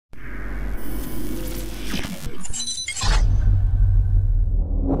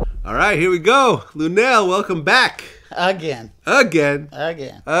All right, here we go. Lunell, welcome back. Again. You've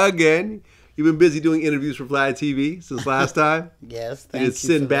been busy doing interviews for VladTV since last time. Yes, thank you. It's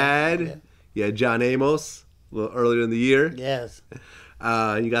Sinbad. You had John Amos a little earlier in the year. Yes.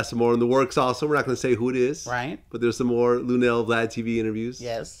 You got some more in the works also. We're not going to say who it is. Right. But there's some more Lunell VladTV interviews.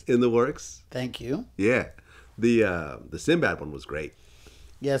 Yes. In the works. Thank you. Yeah. The Sinbad one was great.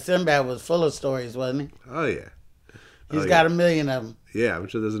 Yeah, Sinbad was full of stories, wasn't he? Oh, yeah. He's got a million of them. Yeah, I'm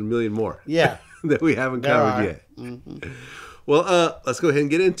sure there's a million more. Yeah. that we haven't covered yet. Mm-hmm. Well, let's go ahead and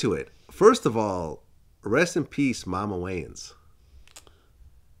get into it. First of all, rest in peace, Mama Wayans.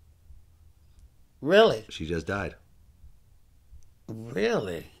 Really? She just died.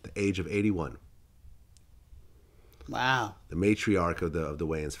 Really? The age of 81. Wow. The matriarch of the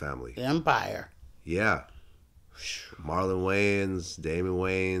Wayans family. The empire. Yeah. Marlon Wayans, Damon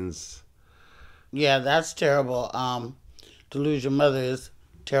Wayans. Yeah, that's terrible. To lose your mother is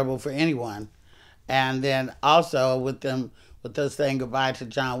terrible for anyone. And then also with us saying goodbye to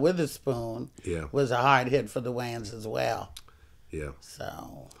John Witherspoon was a hard hit for the Wayans as well. Yeah.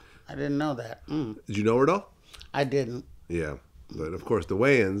 So I didn't know that. Did you know her though? I didn't. Yeah. But of course the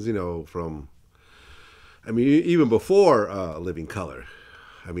Wayans, even before Living Color,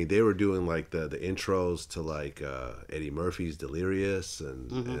 they were doing like the intros to like Eddie Murphy's Delirious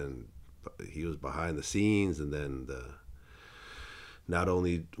and he was behind the scenes, and then not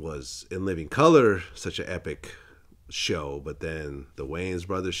only was In Living Color such an epic show, but then the Wayans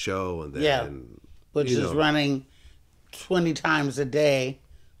Brothers show, and then which is running 20 times a day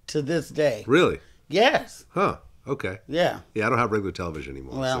to this day. Really? Yes. Huh. Okay. Yeah. Yeah, I don't have regular television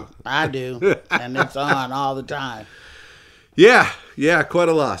anymore. Well, so. I do, and it's on all the time. Yeah, quite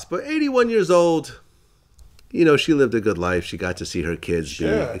a loss. But 81 years old. She lived a good life. She got to see her kids be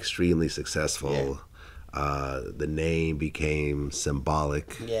extremely successful. Yeah. The name became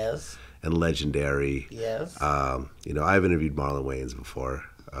symbolic. Yes. And legendary. Yes. I've interviewed Marlon Wayans before.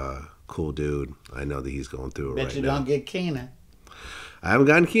 Cool dude. I know that he's going through it right now. Bet you don't get Keenan. I haven't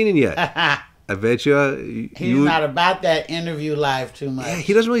gotten Keenan yet. I bet you. He's not about that interview live too much. Yeah,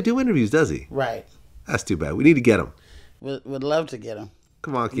 he doesn't really do interviews, does he? Right. That's too bad. We need to get him. Would love to get him.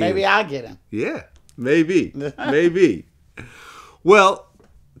 Come on, Keenan. Maybe I'll get him. Yeah. Maybe. Maybe. Well,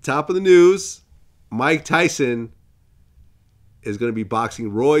 top of the news, Mike Tyson is going to be boxing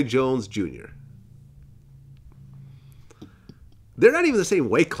Roy Jones Jr. They're not even the same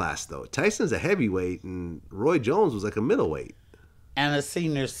weight class, though. Tyson's a heavyweight, and Roy Jones was like a middleweight. And a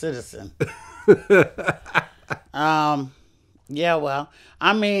senior citizen. Yeah, well,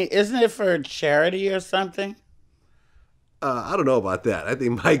 isn't it for charity or something? I don't know about that. I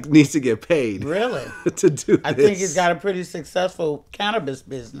think Mike needs to get paid. Really? To do this. I think he's got a pretty successful cannabis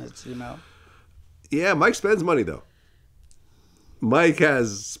business, Yeah, Mike spends money, though. Mike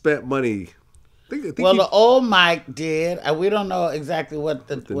has spent money. The old Mike did. We don't know exactly what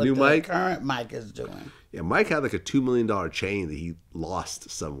the new Mike? Current Mike is doing. Yeah, Mike had like a $2 million chain that he lost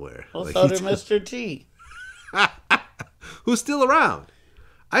somewhere. Well, so did Mr. T. Who's still around.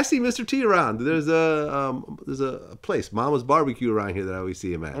 I see Mr. T around. There's a place, Mama's Barbecue, around here that I always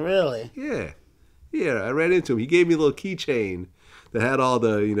see him at. Really? Yeah. Yeah, I ran into him. He gave me a little keychain that had all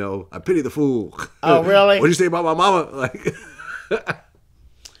the, I pity the fool. Oh, really? What'd you say about my mama? Like.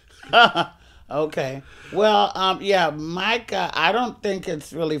 Okay. Well, Mike, I don't think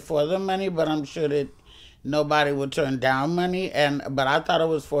it's really for the money, but I'm sure that nobody would turn down money. But I thought it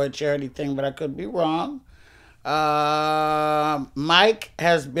was for a charity thing, but I could be wrong. Mike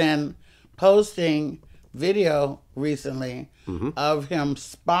has been posting video recently of him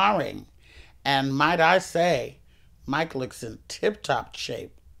sparring. And might I say, Mike looks in tip-top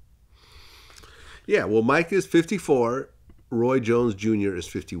shape. Yeah, well, Mike is 54. Roy Jones Jr. is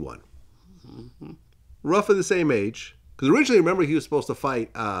 51. Mm-hmm. Roughly the same age. Because originally, remember, he was supposed to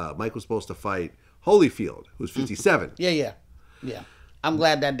fight, Mike was supposed to fight Holyfield, who's 57. Yeah. I'm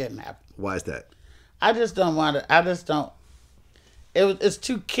glad that didn't happen. Why is that? I just don't want to. It's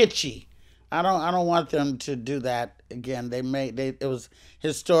too kitschy. I don't want them to do that again. It was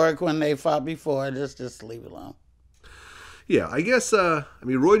historic when they fought before. Just leave it alone. Yeah, I guess.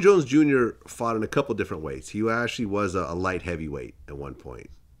 Roy Jones Jr. fought in a couple different weights. He actually was a light heavyweight at one point.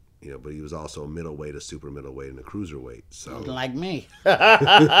 But he was also a middleweight, a super middleweight, and a cruiserweight. So like me.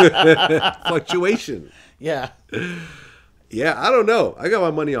 Fluctuation. Yeah. Yeah, I don't know. I got my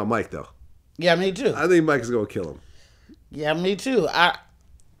money on Mike though. Yeah, me too. I think Mike's gonna kill him. Yeah, me too.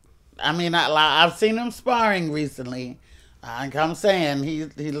 I've seen him sparring recently. Like I'm saying,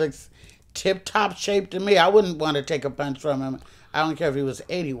 he looks tip-top shape to me. I wouldn't want to take a punch from him. I don't care if he was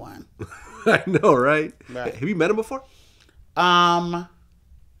 81. I know, right? Right. Have you met him before?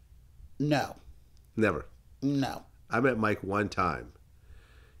 No. Never. No. I met Mike one time.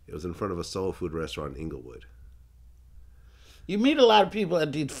 It was in front of a soul food restaurant in Inglewood. You meet a lot of people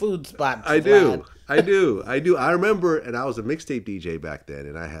at these food spots. I do. I remember, and I was a mixtape DJ back then,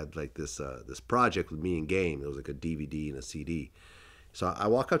 and I had like this project with me and Game. It was like a DVD and a CD. So I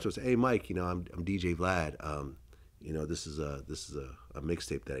walk up to him and say, "Hey, Mike, I'm DJ Vlad. This is a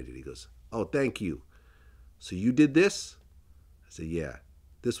mixtape that I did." He goes, "Oh, thank you. So you did this?" I said, "Yeah.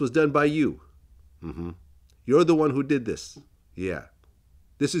 This was done by you." "Mm-hmm. You're the one who did this." "Yeah.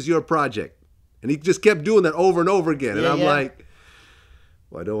 This is your project." And he just kept doing that over and over again. And I'm like,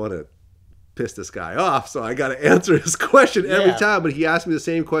 well, I don't want to piss this guy off, so I got to answer his question every time. But he asked me the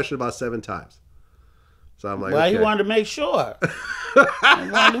same question about 7 times. So I'm like, well, okay. he wanted to make sure.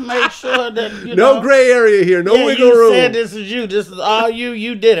 He wanted to make sure that, no gray area here, no wiggle room. You said this is you. This is all you.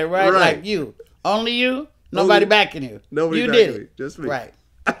 You did it, right? Like you. Only you? Nobody backing you. Nobody you backing did it. me. Just me. Right.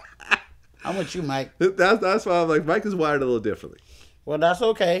 I'm with you, Mike. That's why I'm like, Mike is wired a little differently. Well, that's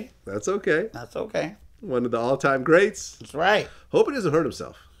okay. That's okay. That's okay. One of the all-time greats. That's right. Hope he doesn't hurt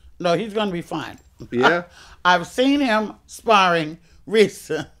himself. No, he's going to be fine. Yeah? I've seen him sparring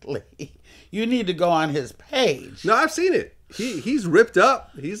recently. You need to go on his page. No, I've seen it. He's ripped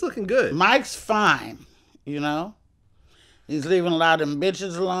up. He's looking good. Mike's fine, He's leaving a lot of them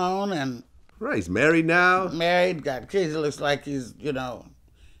bitches alone. And right, he's married now. Married, got kids. It looks like he's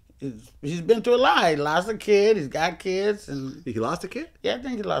He's been through a lot. He lost a kid. He's got kids. And he lost a kid? Yeah, I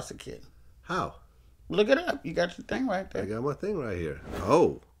think he lost a kid. How? Look it up. You got your thing right there. I got my thing right here.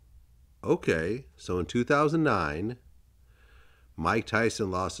 Oh, okay. So in 2009, Mike Tyson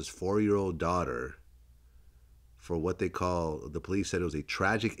lost his 4-year-old daughter for what the police said it was a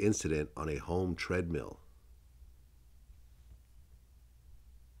tragic incident on a home treadmill.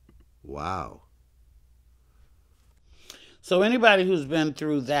 Wow. So anybody who's been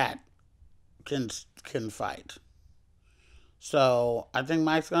through that can fight. So I think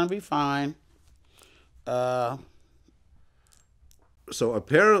Mike's gonna be fine. So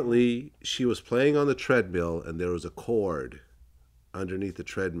apparently she was playing on the treadmill and there was a cord underneath the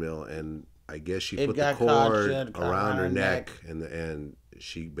treadmill, and I guess she put the cord around her neck and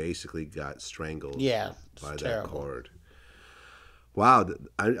she basically got strangled. Yeah, by terrible. That cord. Wow,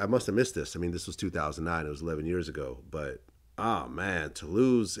 I must have missed this. I mean, this was 2009. It was 11 years ago, but. Oh man, to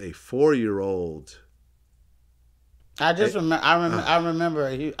lose a 4-year-old. I remember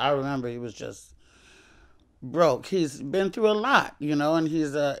he was just broke. He's been through a lot, and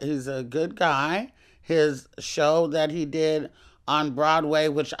he's a good guy. His show that he did on Broadway,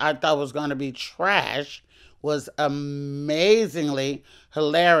 which I thought was going to be trash, was amazingly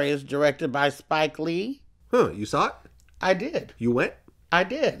hilarious, directed by Spike Lee. Huh, you saw it? I did. You went? I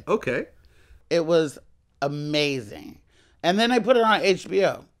did. Okay. It was amazing. And then they put it on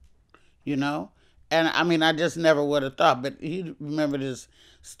HBO, And I mean, I just never would have thought. But he remembered his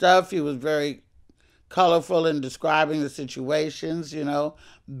stuff. He was very colorful in describing the situations,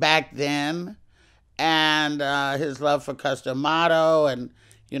 back then. And his love for Customato and,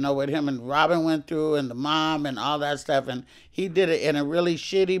 what him and Robin went through and the mom and all that stuff. And he did it in a really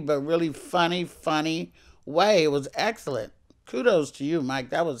shitty but really funny way. It was excellent. Kudos to you,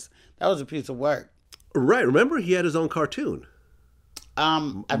 Mike. That was a piece of work. Right. Remember, he had his own cartoon.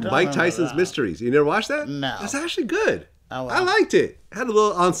 Mike Tyson's Mysteries. You never watched that? No. It's actually good. Oh, well. I liked it. It had a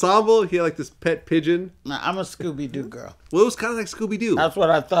little ensemble. He had like this pet pigeon. No, I'm a Scooby-Doo girl. Well, it was kind of like Scooby-Doo. That's what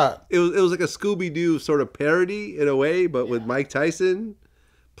I thought. It was like a Scooby-Doo sort of parody in a way, but with Mike Tyson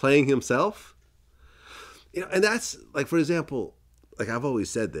playing himself. And that's, like, for example, like I've always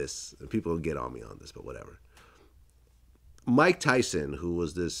said this, and people will get on me on this, but whatever. Mike Tyson, who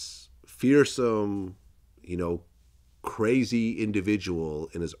was this fearsome, crazy individual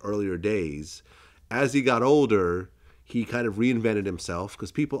in his earlier days, as he got older, he kind of reinvented himself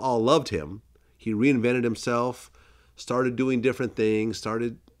because people all loved him. He reinvented himself, started doing different things,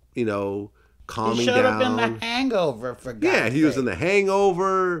 started, calming down. He showed up in The Hangover, for God's sake. He was in The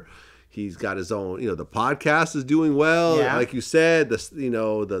Hangover. He's got his own, the podcast is doing well. Yeah. Like you said,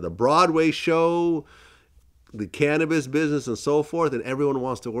 the Broadway show, the cannabis business and so forth, and everyone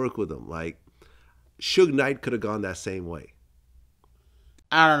wants to work with him. Like, Suge Knight could have gone that same way.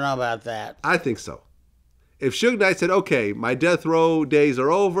 I don't know about that. I think so. If Suge Knight said, okay, my death row days are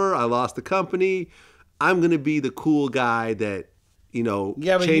over, I lost the company, I'm going to be the cool guy that, changes my image.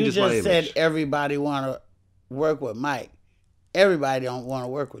 Yeah, but you just said everybody want to work with Mike. Everybody don't want to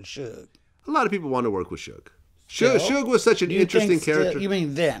work with Suge. A lot of people want to work with Suge. Suge was such an interesting character. You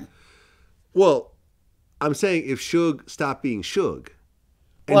mean then? Well, I'm saying if Suge stopped being Suge.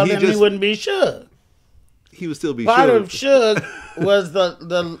 Well, then he wouldn't be Suge. He would still be Part Suge. of Suge was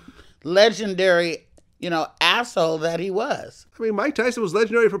the legendary, asshole that he was. I mean, Mike Tyson was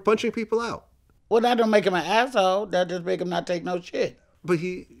legendary for punching people out. Well, that don't make him an asshole. That just make him not take no shit. But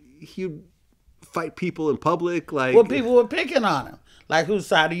he'd fight people in public, like... Well, people were picking on him. Like, whose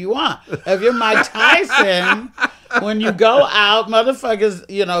side are you on? If you're Mike Tyson, when you go out, motherfuckers,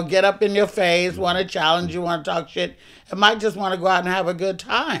 get up in your face, want to challenge you, want to talk shit, and Mike just want to go out and have a good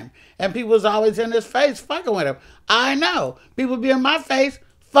time. And people was always in his face fucking with him. I know. People be in my face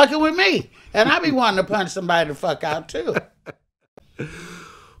fucking with me. And I be wanting to punch somebody the fuck out, too.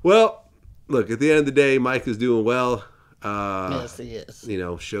 Well, look, at the end of the day, Mike is doing well. Yes, he is.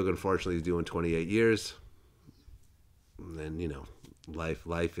 Suge, unfortunately, is doing 28 years. And,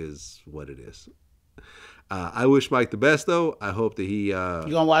 life is what it is. I wish Mike the best, though. I hope that he... You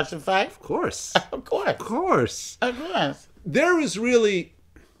gonna watch the fight? Of course. Of course. Of course. Of course. There is really...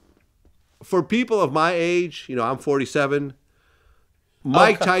 For people of my age, I'm 47.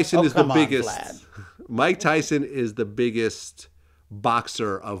 Mike Tyson is the biggest... Mike Tyson is the biggest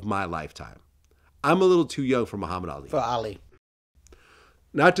boxer of my lifetime. I'm a little too young for Muhammad Ali. For Ali.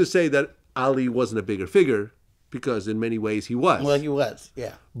 Not to say that Ali wasn't a bigger figure, because in many ways he was. Well, he was,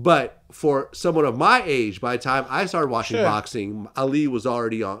 yeah. But for someone of my age, by the time I started watching boxing, Ali was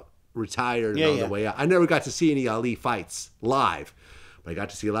already retired and on the way out. I never got to see any Ali fights live, but I got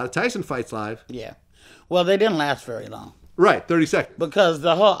to see a lot of Tyson fights live. Yeah. Well, they didn't last very long. Right, 30 seconds. Because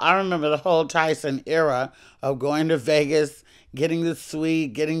I remember the whole Tyson era of going to Vegas, getting the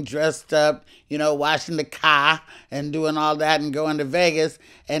suite, getting dressed up, watching the car and doing all that and going to Vegas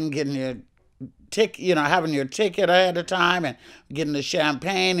and getting your ticket, having your ticket ahead of time and getting the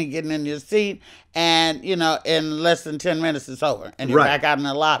champagne and getting in your seat. And, in less than 10 minutes, it's over. And you're back out in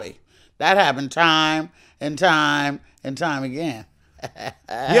the lobby. That happened time and time and time again.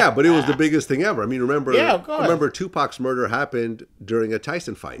 Yeah, but it was the biggest thing ever. I mean, remember Tupac's murder happened during a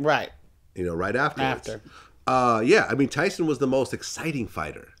Tyson fight. Right. Right afterwards. Yeah, I mean, Tyson was the most exciting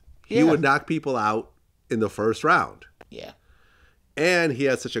fighter. He would knock people out in the first round. Yeah. And he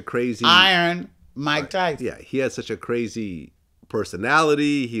had such a crazy... Iron Mike Tyson. Yeah, he had such a crazy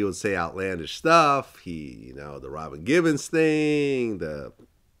personality. He would say outlandish stuff. The Robin Givens thing, the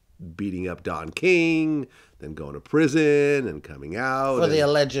beating up Don King, then going to prison and coming out. For the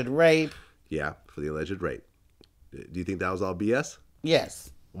alleged rape. Yeah, for the alleged rape. Do you think that was all BS?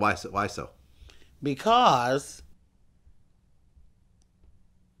 Yes. Why so? Because...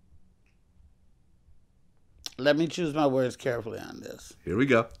 Let me choose my words carefully on this. Here we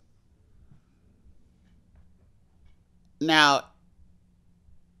go. Now,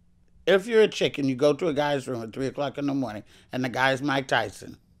 if you're a chick and you go to a guy's room at 3 o'clock in the morning and the guy's Mike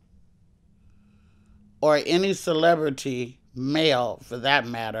Tyson, or any celebrity, male for that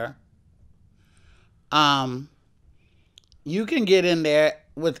matter, you can get in there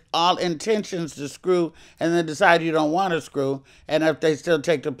with all intentions to screw and then decide you don't want to screw, and if they still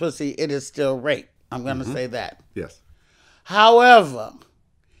take the pussy, it is still rape. I'm going to say that. Yes. However,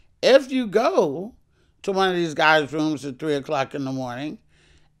 if you go to one of these guys' rooms at 3 o'clock in the morning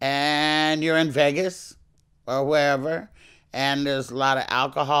and you're in Vegas or wherever, and there's a lot of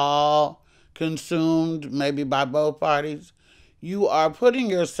alcohol consumed, maybe by both parties, you are putting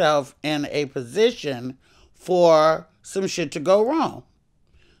yourself in a position for some shit to go wrong.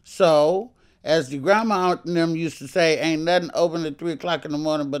 So, as the grandma and them used to say, ain't nothing open at 3 o'clock in the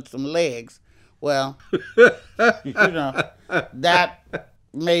morning but some legs. Well, that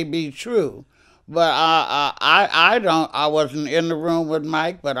may be true. But I wasn't in the room with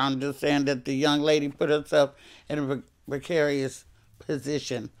Mike, but I'm just saying that the young lady put herself in a precarious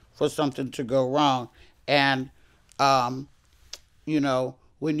position for something to go wrong. And, when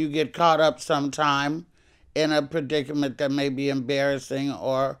you get caught up sometime in a predicament that may be embarrassing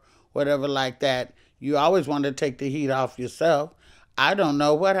or whatever like that, you always want to take the heat off yourself. I don't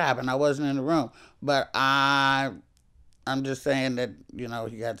know what happened. I wasn't in the room. But I'm just saying that,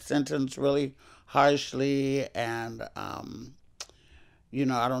 he got sentenced really harshly. And, I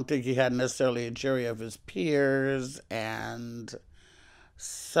don't think he had necessarily a jury of his peers. And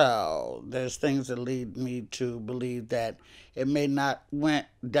so there's things that lead me to believe that it may not went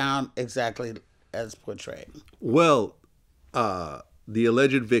down exactly as portrayed. Well, the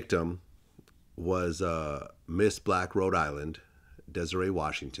alleged victim was Miss Black Rhode Island, Desiree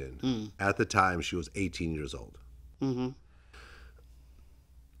Washington. At the time, she was 18 years old. Mm-hmm.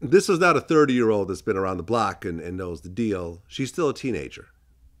 This was not a 30-year-old that's been around the block and knows the deal. She's still a teenager.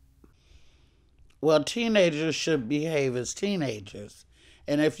 Well, teenagers should behave as teenagers.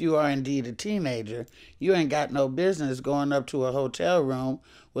 And if you are indeed a teenager, you ain't got no business going up to a hotel room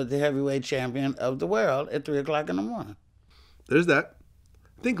with the heavyweight champion of the world at 3 o'clock in the morning. There's that.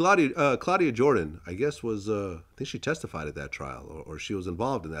 I think Claudia Jordan, I guess, was, I think she testified at that trial, or she was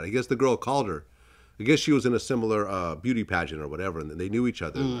involved in that. I guess the girl called her. I guess she was in a similar beauty pageant or whatever, and they knew each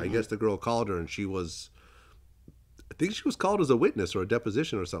other. I guess the girl called her, and I think she was called as a witness or a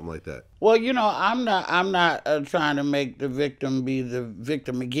deposition or something like that. Well, I'm not trying to make the victim be the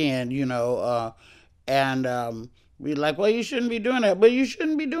victim again, and be like, well, you shouldn't be doing that. But you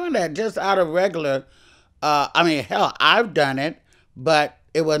shouldn't be doing that just out of regular. Hell, I've done it, but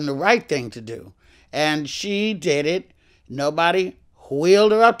it wasn't the right thing to do. And she did it. Nobody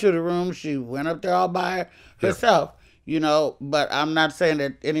wheeled her up to the room. She went up there all by herself, But I'm not saying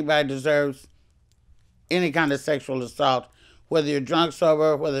that anybody deserves any kind of sexual assault, whether you're drunk,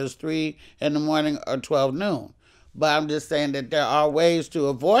 sober, whether it's 3 in the morning or 12 noon. But I'm just saying that there are ways to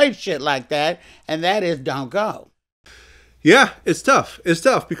avoid shit like that, and that is don't go. Yeah, it's tough. It's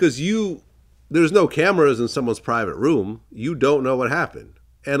tough because there's no cameras in someone's private room. You don't know what happened.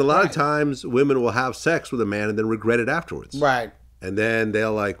 And a lot of times women will have sex with a man and then regret it afterwards. Right. And then they're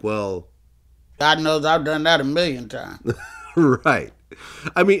like, well... God knows I've done that a million times. Right.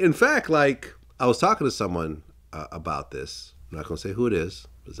 I mean, in fact, like, I was talking to someone about this. I'm not going to say who it is.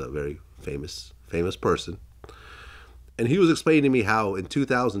 It's a very famous person. And he was explaining to me how in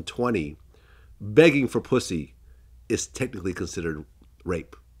 2020, begging for pussy is technically considered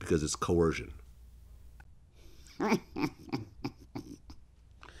rape because it's coercion.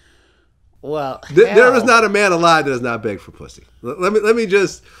 Well, there is not a man alive that does not beg for pussy. Let me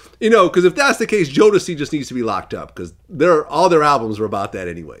just, because if that's the case, Jodeci just needs to be locked up because all their albums were about that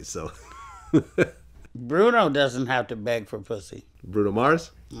anyway. So Bruno doesn't have to beg for pussy. Bruno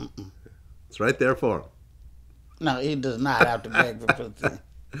Mars, it's right there for him. No, he does not have to beg for pussy.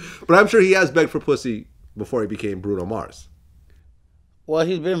 But I'm sure he has begged for pussy before he became Bruno Mars. Well,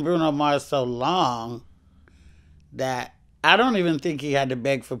 he's been Bruno Mars so long that I don't even think he had to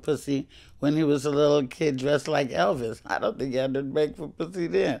beg for pussy when he was a little kid dressed like Elvis. I don't think he had to beg for pussy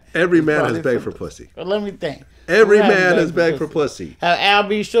then. Every man has begged for pussy. Well, let me think. Every man has begged for pussy. Al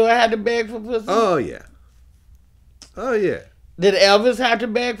B. Sure had to beg for pussy? Oh, yeah. Oh, yeah. Did Elvis have to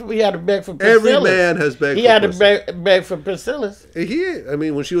beg for? He had to beg for Priscilla. Every man has begged for pussy. He had to beg for Priscilla's.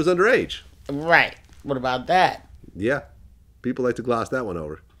 When she was underage. Right. What about that? Yeah. People like to gloss that one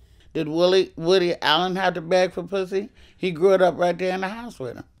over. Did Woody Allen have to beg for pussy? He grew it up right there in the house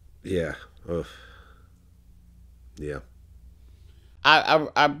with him. Yeah. Ugh. Yeah.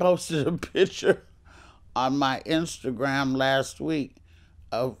 I posted a picture on my Instagram last week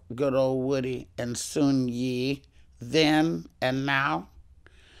of good old Woody and Sun Yi, then and now,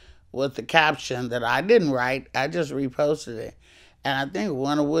 with the caption that I didn't write. I just reposted it. And I think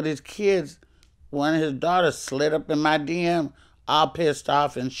one of Woody's kids, one of his daughters, slid up in my DM all pissed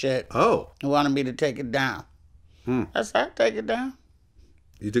off and shit. Oh. He wanted me to take it down. I said, I'll take it down.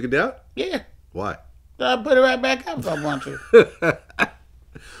 You took it down? Yeah. Why? I'll put it right back up if I want to.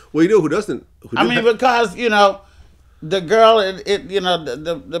 Well, who doesn't? Because, the girl,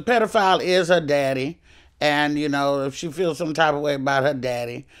 the pedophile is her daddy. And, if she feels some type of way about her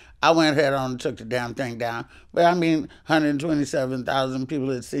daddy, I went head on and took the damn thing down. But 127,000 people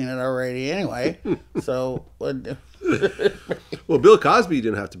had seen it already anyway. So, well, Bill Cosby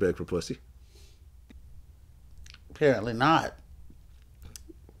didn't have to beg for pussy. Apparently not.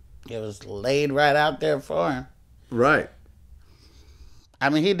 It was laid right out there for him. Right.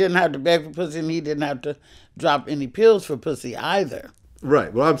 He didn't have to beg for pussy, and he didn't have to drop any pills for pussy either.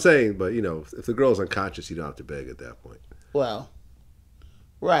 Right. Well, I'm saying, but, if the girl's unconscious, you don't have to beg at that point. Well,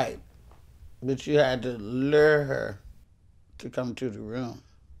 right. But you had to lure her to come to the room.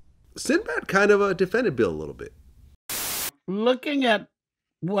 Sinbad kind of defended Bill a little bit. Looking at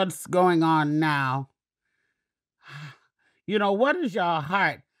what's going on now, what is your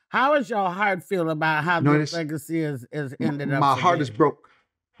heart? How does your heart feel about how this legacy is ended up? My heart is broke.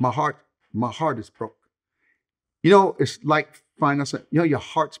 My heart is broke. It's like finding us. Your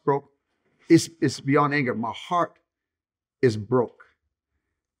heart's broke. It's beyond anger. My heart is broke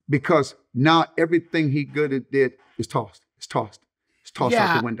because now everything he did is tossed. It's tossed. It's tossed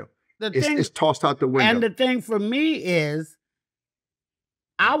out the window. It's tossed out the window. And the thing for me is,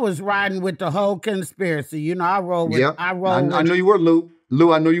 I was riding with the whole conspiracy. I rolled with. Yeah, I know you were, Lou.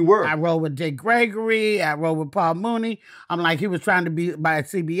 Lou, I know you were. I rolled with Dick Gregory. I rolled with Paul Mooney. I'm like, he was trying to be by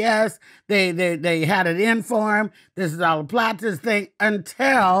CBS. They had it in for him. This is all a plot, this thing,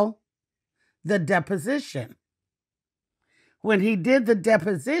 until the deposition. When he did the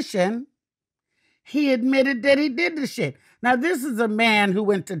deposition, he admitted that he did the shit. Now, this is a man who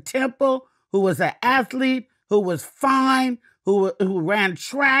went to Temple, who was an athlete, who was fine, who ran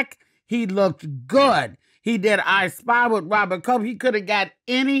track. He looked good. he did I Spy with Robert Cope. He could have got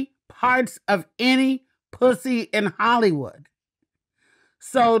any parts of any pussy in Hollywood.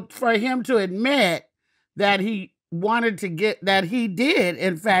 So for him to admit that he wanted to get, that he did,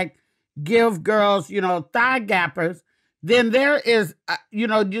 in fact, give girls, thigh gappers, then there is,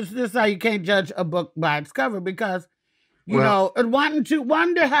 just this is how you can't judge a book by its cover, because, wanting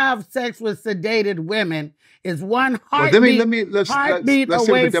to have sex with sedated women is one heartbeat, let's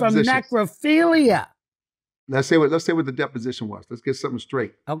away from necrophilia. Let's say what the deposition was. Let's get something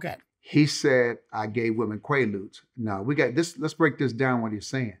straight. Okay. He said, I gave women quaaludes. Now, we got this. Let's break this down, what he's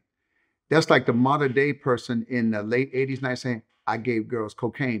saying. That's like the modern day person in the late 80s, 90s saying, I gave girls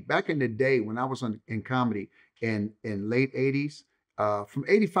cocaine. Back in the day when I was in comedy in late 80s, from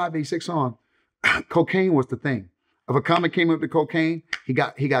 85, 86 on, cocaine was the thing. If a comic came up with cocaine, he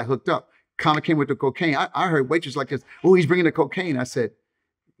got hooked up. Comic came with the cocaine. I heard waitresses like this, oh, he's bringing the cocaine. I said,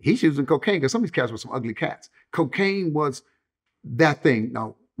 he's using cocaine because some of these cats were some ugly cats. Cocaine was that thing.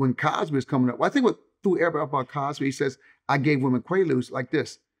 Now, when Cosby was coming up, I think what threw everybody up about Cosby, he says, I gave women quaaludes like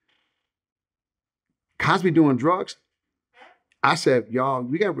this. Cosby doing drugs. I said, y'all,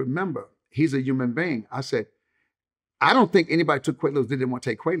 we got to remember, he's a human being. I said, I don't think anybody took quaaludes that didn't want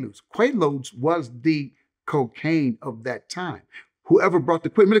to take quaaludes. Quaaludes was the cocaine of that time. Whoever brought the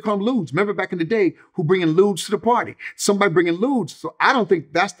quaaludes, they call them ludes. Remember back in the day, who bringing ludes to the party? Somebody bringing ludes. So I don't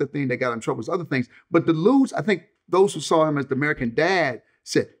think that's the thing that got him in trouble. It's other things. But the ludes, I think those who saw him as the American dad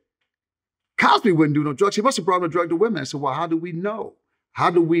said, Cosby wouldn't do no drugs. He must have brought no drug to women. I said, well, how do we know? How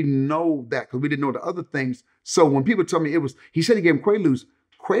do we know that? Because we didn't know the other things. So when people tell me he said he gave him quaaludes.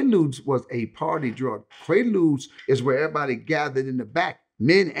 Quaaludes was a party drug. Quaaludes is where everybody gathered in the back,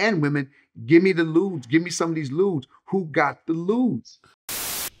 men and women. Give me the ludes. Give me some of these ludes. Who got the ludes?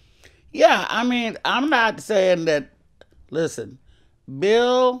 Yeah, I mean, I'm not saying that, listen,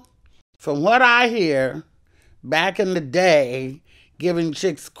 Bill, from what I hear, back in the day, giving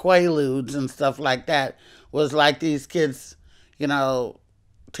chicks quaaludes and stuff like that was like these kids,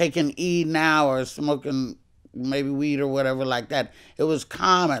 taking E now or smoking maybe weed or whatever like that. It was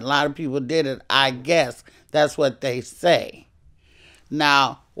common. A lot of people did it, I guess. That's what they say.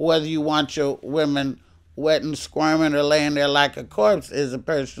 Now, whether you want your women wet and squirming or laying there like a corpse is a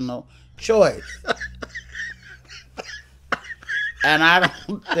personal choice. And I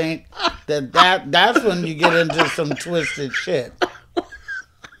don't think that's when you get into some twisted shit.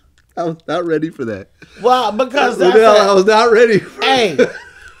 I was not ready for that. Well, because I was not ready for that.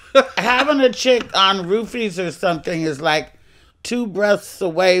 Having a chick on roofies or something is like 2 breaths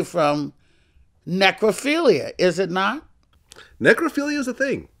away from necrophilia, is it not? Necrophilia is a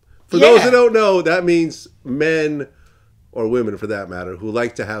thing. For those that don't know, that means men or women, for that matter, who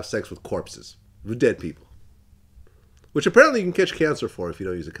like to have sex with corpses, with dead people. Which apparently you can catch cancer for if you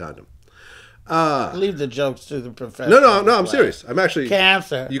don't use a condom. Leave the jokes to the professional. No, I'm serious. I'm actually...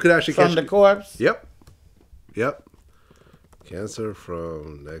 Cancer. You could actually from the corpse? Yep. Cancer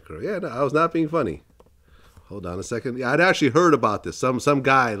from necro... Yeah, no, I was not being funny. Hold on a second. Yeah, I'd actually heard about this. Some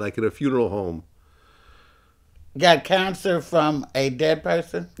guy, like in a funeral home. Got cancer from a dead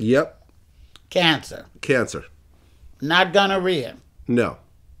person? Yep. Cancer. Not gonorrhea? No.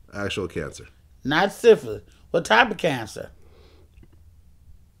 Actual cancer. Not syphilis. What type of cancer?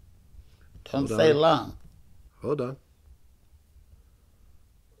 Don't say lung. Hold on.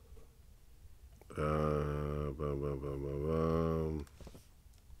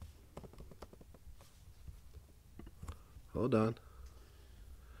 Hold on.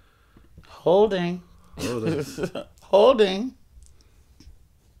 Holding. Holding.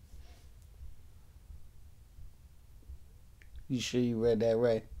 You sure you read that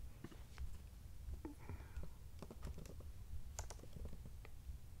right?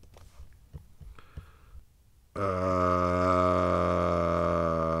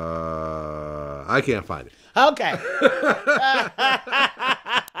 I can't find it. Okay.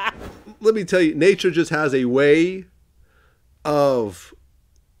 Let me tell you, nature just has a way of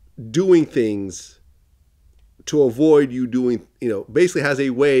doing things to avoid you doing, basically has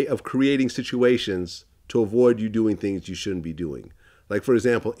a way of creating situations to avoid you doing things you shouldn't be doing. Like, for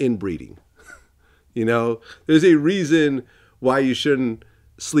example, inbreeding. There's a reason why you shouldn't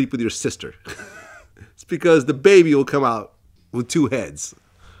sleep with your sister. It's because the baby will come out with 2 heads,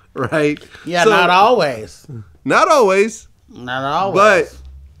 right? Yeah, not always. Not always. Not always.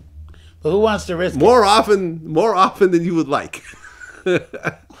 But who wants to risk it? More often than you would like.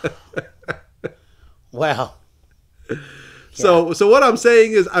 Well. So what I'm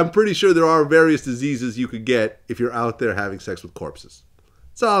saying is I'm pretty sure there are various diseases you could get if you're out there having sex with corpses.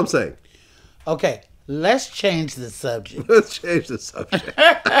 That's all I'm saying. Okay, let's change the subject. Let's change the subject.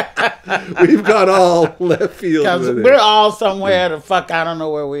 We've gone all left field. Because we're all somewhere the fuck I don't know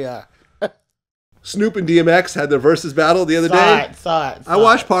where we are. Snoop and DMX had their versus battle the other day. Saw it. I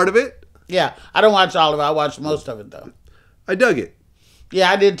watched part of it. Yeah, I don't watch all of it. I watched most of it, though. I dug it.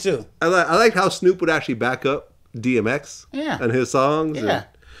 Yeah, I did, too. I liked how Snoop would actually back up DMX and his songs. Yeah.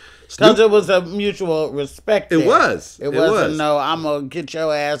 Because it was a mutual respect. It was. It wasn't, no, I'm going to get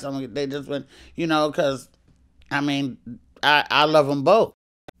your ass. They just went, because, I mean, I love them both.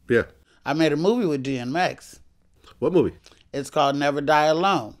 Yeah. I made a movie with DMX. What movie? It's called Never Die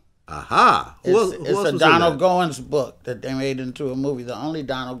Alone. Aha. It's a Donald Goins book that they made into a movie. The only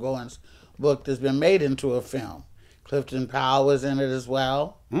Donald Goins book that's been made into a film. Clifton Powell was in it as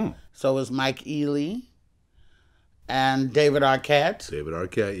well. So was Mike Ely and David Arquette. David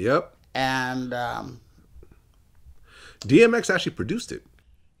Arquette, yep. And DMX actually produced it.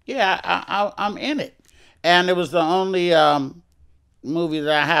 Yeah, I'm in it. And it was the only movie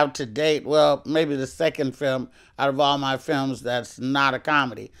that I have to date. Well, maybe the second film out of all my films that's not a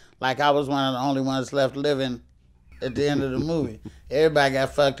comedy. Like, I was one of the only ones left living at the end of the movie. Everybody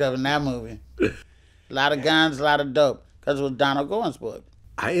got fucked up in that movie. A lot of guns, a lot of dope. Because it was Donald Goins' book.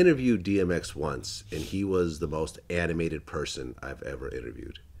 I interviewed DMX once, and he was the most animated person I've ever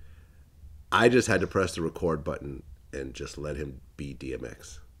interviewed. I just had to press the record button and just let him be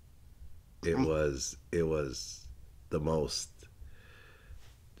DMX. It was the most,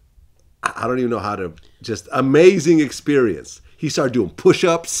 I don't even know how to, just amazing experience. He started doing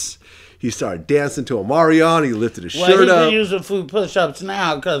push-ups. He started dancing to Omarion. He lifted his shirt up. He's using food push-ups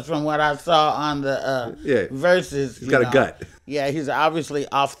now because from what I saw on the verses. He's got a gut. Yeah, he's obviously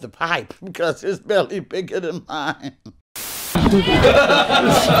off the pipe because his belly bigger than mine.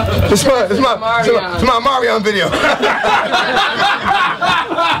 It's my Omarion video.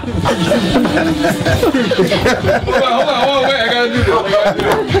 Hold on, wait, I gotta do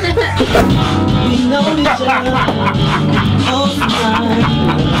this. We know each other all the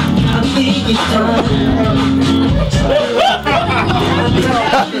time.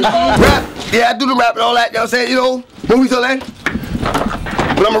 Rap, yeah, I do the rap and all that, you know what I'm saying, movies all that.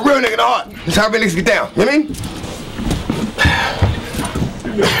 But I'm a real nigga in the heart. That's how real niggas get down, you know what I mean?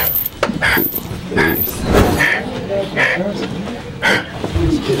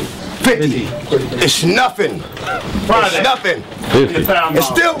 50. It's nothing. It's nothing. It's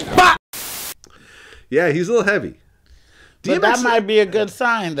still pop. Yeah, he's a little heavy. But that might be a good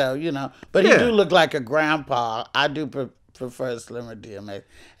sign, though, But he do look like a grandpa. I do prefer Slimmer DMX.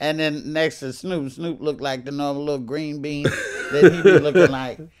 And then next to Snoop looked like the normal little green bean that he be looking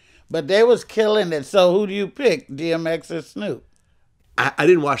like. But they was killing it. So who do you pick, DMX or Snoop? I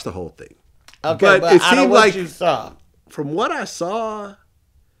didn't watch the whole thing. Okay, but it seemed like you saw. From what I saw,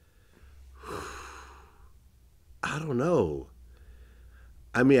 I don't know.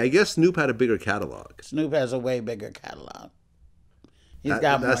 I mean, I guess Snoop had a bigger catalog. Snoop has a way bigger catalog. He's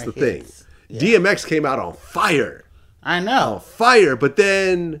got more hits. That's the thing. Yeah. DMX came out on fire. I know. On fire, but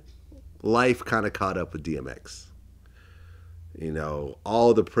then life kind of caught up with DMX.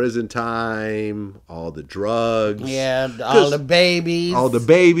 All the prison time, all the drugs. Yeah, all the babies. All the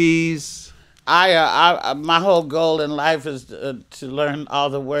babies. My whole goal in life is to learn all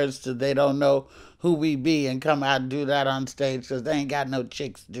the words to They Don't Know Who We Be and come out and do that on stage because they ain't got no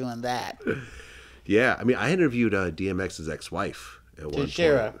chicks doing that. Yeah, I mean, I interviewed DMX's ex-wife at one point.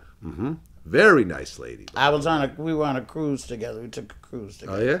 Mm-hmm. Very nice lady. We were on a cruise together. We took a cruise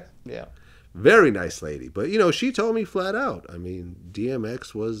together. Oh, yeah? Yeah. Very nice lady. But, she told me flat out. I mean,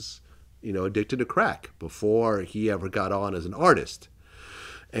 DMX was, addicted to crack before he ever got on as an artist.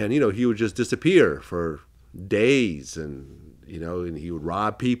 And, he would just disappear for days and, and he would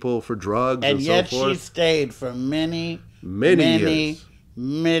rob people for drugs and so forth. And yet she stayed for many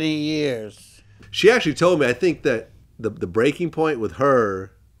years. She actually told me, I think that the breaking point with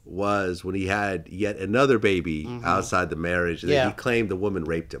her was when he had yet another baby outside the marriage. And he claimed the woman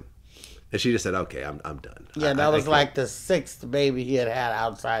raped him. And she just said, okay, I'm done. Yeah, that was like the 6th baby he had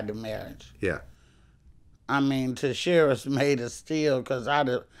outside the marriage. Yeah. I mean, Tashira's made of steel because I'd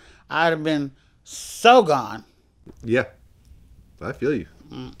have been so gone. Yeah. I feel you.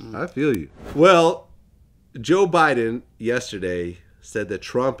 I feel you. Well, Joe Biden yesterday said that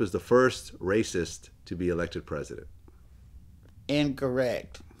Trump is the first racist to be elected president.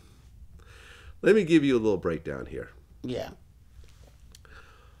 Incorrect. Let me give you a little breakdown here. Yeah.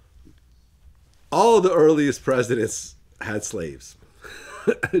 All of the earliest presidents had slaves.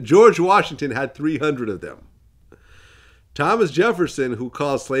 George Washington had 300 of them. Thomas Jefferson, who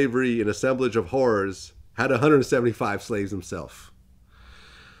called slavery an assemblage of horrors, had 175 slaves himself.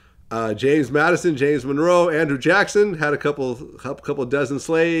 James Madison, James Monroe, Andrew Jackson had a couple dozen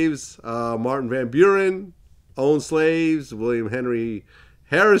slaves. Martin Van Buren owned slaves. William Henry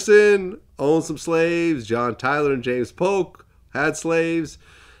Harrison owned some slaves. John Tyler and James Polk had slaves.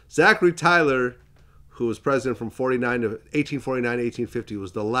 Zachary Tyler, who was president from 1849 to 1850,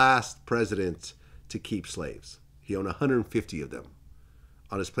 was the last president to keep slaves. He owned 150 of them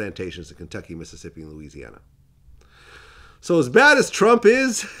on his plantations in Kentucky, Mississippi, and Louisiana. So as bad as Trump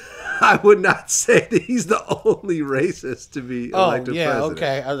is, I would not say that he's the only racist to be elected president.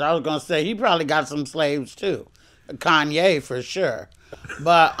 Okay. I was going to say, he probably got some slaves too. Kanye, for sure.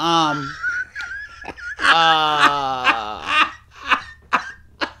 But,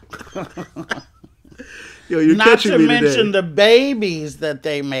 Yo, you're not catching to me mention today. the babies that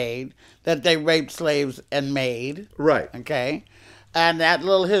they made, that they raped slaves and made. Right. Okay. And that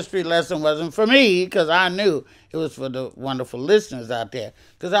little history lesson wasn't for me, because I knew. It was for the wonderful listeners out there,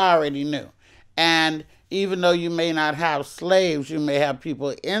 because I already knew. And even though you may not have slaves, you may have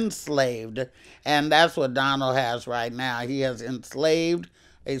people enslaved. And that's what Donald has right now. He has enslaved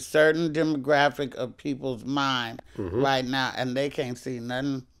a certain demographic of people's mind right now, and they can't see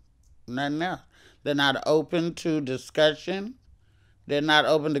nothing else. They're not open to discussion. They're not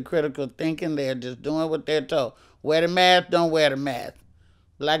open to critical thinking. They're just doing what they're told. Wear the mask, don't wear the mask.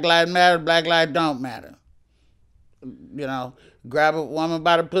 Black lives matter, black lives don't matter. You know, grab a woman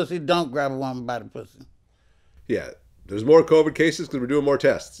by the pussy, don't grab a woman by the pussy. Yeah, there's more COVID cases because we're doing more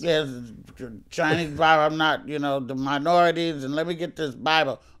tests. Yes, Chinese Bible, I'm not, the minorities, and let me get this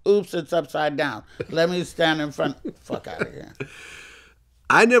Bible. Oops, it's upside down. Let me stand in front. Fuck out of here.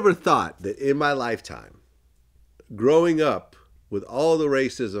 I never thought that in my lifetime, growing up with all the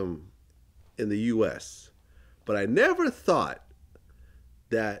racism in the U.S., but I never thought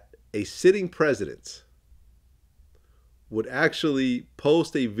that a sitting president would actually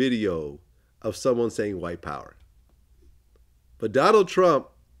post a video of someone saying white power. But Donald Trump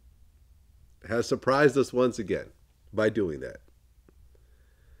has surprised us once again by doing that.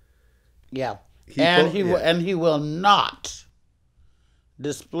 Yeah. He will not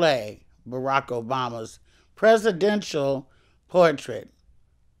display Barack Obama's presidential portrait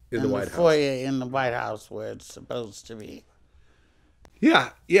in the White House. Foyer in the White House where it's supposed to be. Yeah.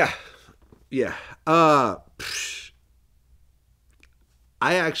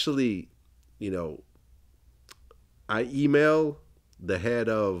 I actually, I email the head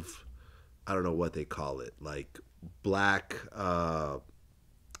of, I don't know what they call it, like black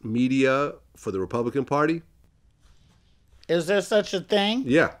media for the Republican Party. Is there such a thing?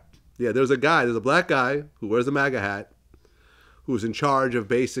 Yeah. There's a black guy who wears a MAGA hat who's in charge of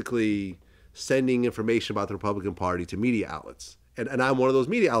basically sending information about the Republican Party to media outlets. And I'm one of those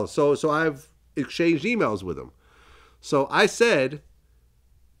media outlets. So I've exchanged emails with him. So I said,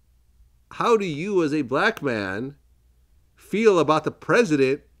 how do you as a black man feel about the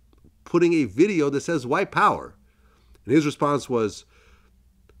president putting a video that says white power? And his response was,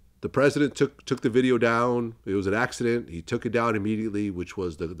 the president took the video down. It was an accident. He took it down immediately, which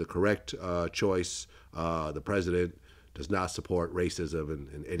was the correct choice. The president does not support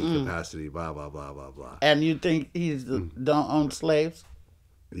racism in any capacity, blah, blah, blah, blah, blah. And you think he's don't own slaves?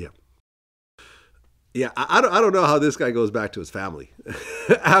 Yeah. Yeah, I don't know how this guy goes back to his family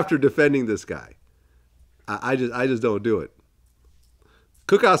after defending this guy. I just don't do it.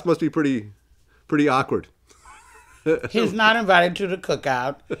 Cookouts must be pretty awkward. He's not invited to the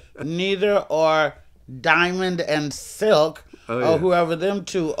cookout. Neither are Diamond and Silk, or whoever them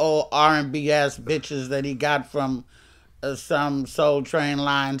two old R&B ass bitches that he got from some Soul Train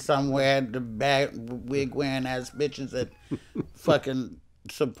line somewhere. The bag wig wearing ass bitches that fucking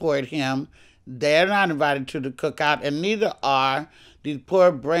support him. They're not invited to the cookout, and neither are these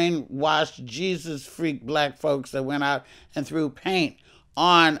poor brainwashed Jesus freak black folks that went out and threw paint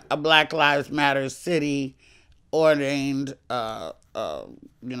on a Black Lives Matter city ordained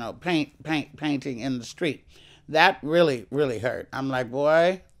painting in the street. That really, really hurt. I'm like,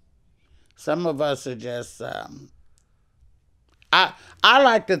 boy, some of us are just I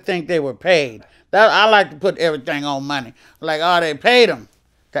like to think they were paid. I like to put everything on money. Like, oh, they paid them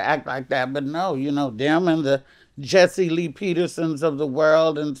to act like that. But no, them and the Jesse Lee Petersons of the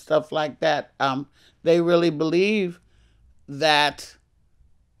world and stuff like that, they really believe that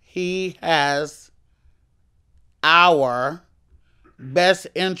he has our best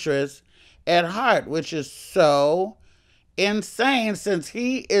interest at heart, which is so insane, since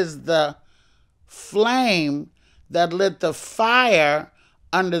he is the flame that lit the fire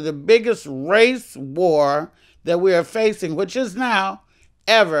under the biggest race war that we are facing, which is now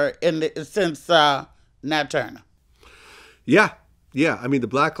ever since Nat Turner. Yeah. Yeah, I mean, the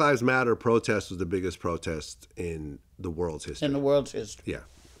Black Lives Matter protest was the biggest protest in the world's history. In the world's history. Yeah.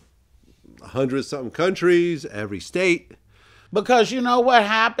 100-something countries, every state. Because you know what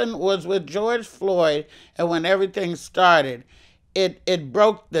happened was with George Floyd, and when everything started, it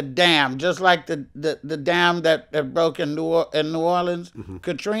broke the dam, just like the dam that broke in New Orleans,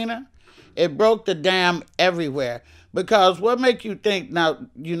 Katrina. It broke the dam everywhere. Because what make you think now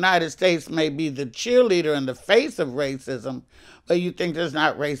United States may be the cheerleader in the face of racism, but you think there's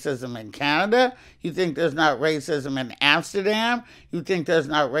not racism in Canada? You think there's not racism in Amsterdam? You think there's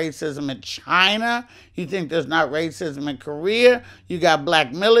not racism in China? You think there's not racism in Korea? You got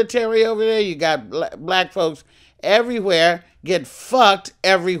black military over there. You got black folks everywhere get fucked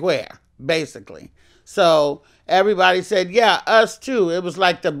everywhere, basically. So everybody said, yeah, us too. It was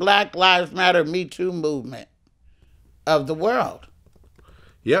like the Black Lives Matter Me Too movement of the world.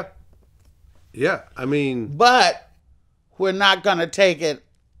 Yeah. Yeah, I mean... But we're not going to take it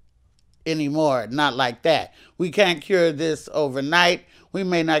anymore. Not like that. We can't cure this overnight. We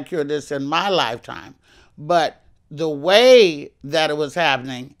may not cure this in my lifetime. But the way that it was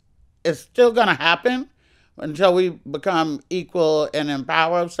happening is still going to happen until we become equal and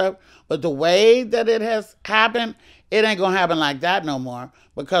empower stuff. But the way that it has happened, it ain't going to happen like that no more,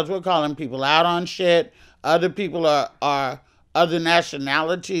 because we're calling people out on shit. Other people are other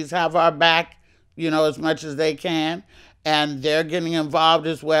nationalities have our back, as much as they can. And they're getting involved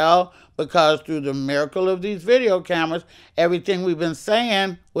as well, because through the miracle of these video cameras, everything we've been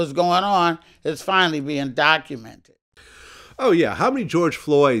saying was going on is finally being documented. Oh, yeah. How many George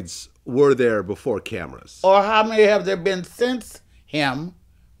Floyds were there before cameras? Or how many have there been since him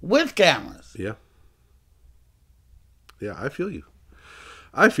with cameras? Yeah. Yeah, I feel you.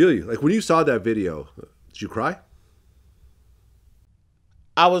 I feel you. Like, when you saw that video, did you cry?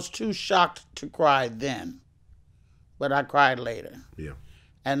 I was too shocked to cry then, but I cried later. Yeah.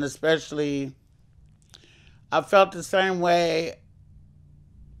 And especially, I felt the same way.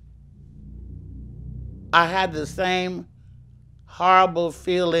 I had the same horrible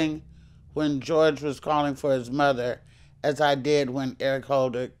feeling when George was calling for his mother as I did when Eric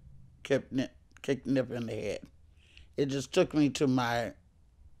Holder kicked Nip in the head. It just took me to my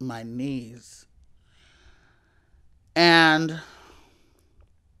knees. And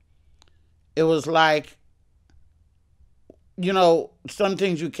it was like, some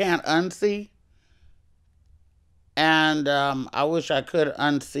things you can't unsee. And I wish I could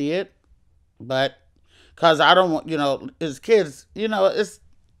unsee it. But, because I don't want, as kids,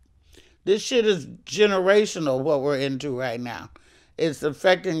 this shit is generational, what we're into right now. It's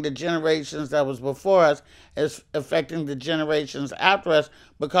affecting the generations that was before us. It's affecting the generations after us.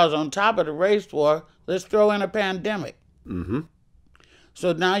 Because on top of the race war, let's throw in a pandemic. Mm-hmm.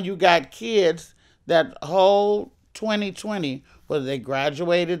 So now you got kids that whole 2020, whether they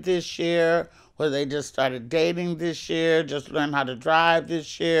graduated this year, whether they just started dating this year, just learned how to drive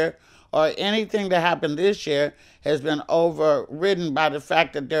this year, or anything that happened this year has been overridden by the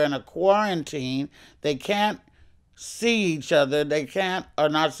fact that they're in a quarantine. They can't see each other. They are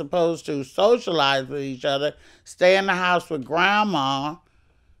not supposed to socialize with each other, stay in the house with grandma.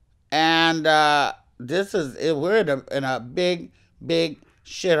 And we're in a big, big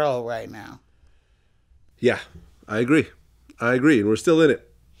shithole right now. Yeah, I agree. And we're still in it.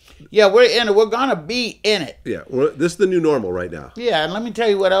 Yeah, we're in it. We're going to be in it. Yeah, this is the new normal right now. Yeah, and let me tell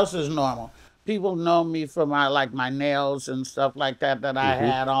you what else is normal. People know me for my nails and stuff like that I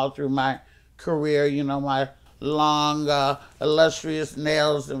had all through my career. My long, illustrious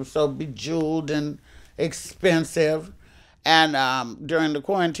nails that were so bejeweled and expensive. And during the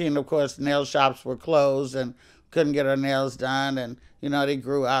quarantine, of course, nail shops were closed and couldn't get our nails done. And, they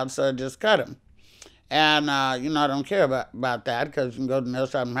grew out, so I just cut them. And, I don't care about that, because you can go to the nail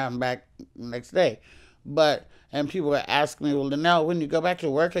shop and have them back the next day. And people were asking me, well, Lunell, when you go back to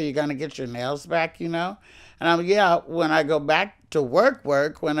work, are you going to get your nails back, And I'm, yeah, when I go back to work,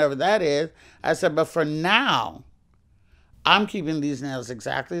 whenever that is, I said, but for now, I'm keeping these nails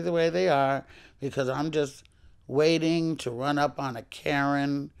exactly the way they are, because I'm just waiting to run up on a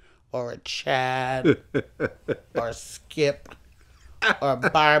Karen or a Chad or a Skip or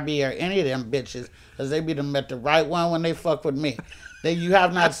Barbie or any of them bitches, because they be done met the right one when they fuck with me. Then you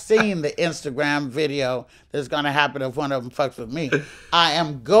have not seen the Instagram video that's going to happen if one of them fucks with me. I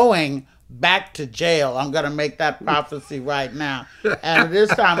am going back to jail. I'm going to make that prophecy right now. And this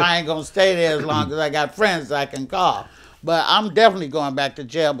time I ain't going to stay there as long as I got friends I can call. But I'm definitely going back to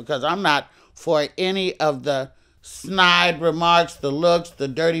jail, because I'm not for any of the snide remarks, the looks, the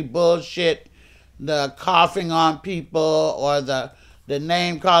dirty bullshit, the coughing on people, or the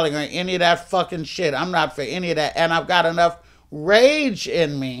name calling, or any of that fucking shit. I'm not for any of that. And I've got enough rage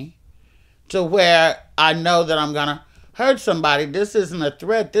in me to where I know that I'm going to hurt somebody. This isn't a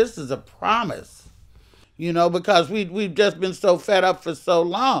threat. This is a promise. You know, because we've just been so fed up for so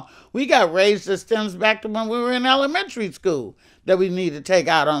long. We got rage that stems back to when we were in elementary school that we need to take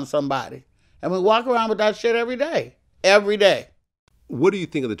out on somebody. And we walk around with that shit every day. Every day. What do you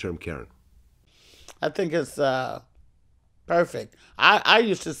think of the term Karen? I think it's perfect. I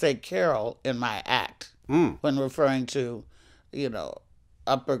used to say Carol in my act when referring to, you know,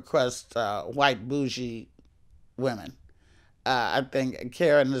 upper crust white bougie women. I think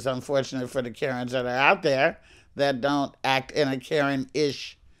Karen is unfortunate for the Karens that are out there that don't act in a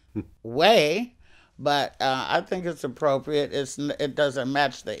Karen-ish way, but I think it's appropriate. It doesn't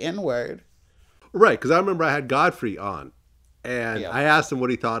match the N-word. Right, because I remember I had Godfrey on, and I asked him what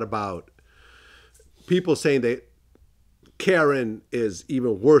he thought about people saying that Karen is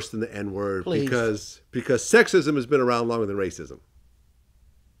even worse than the N-word because sexism has been around longer than racism.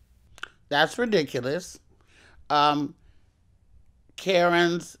 That's ridiculous.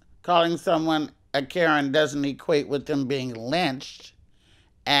 Karens, calling someone a Karen doesn't equate with them being lynched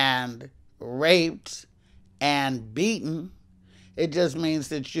and raped and beaten. It just means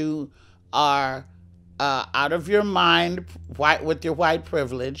that you are out of your mind with your white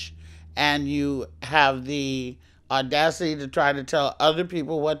privilege, and you have the audacity to try to tell other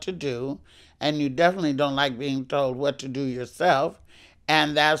people what to do, and you definitely don't like being told what to do yourself,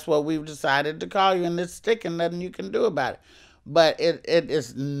 and that's what we've decided to call you, and it's sticking, nothing you can do about it. But it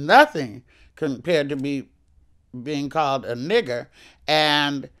is nothing compared to being called a nigger.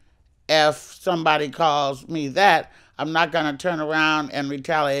 And if somebody calls me that, I'm not going to turn around and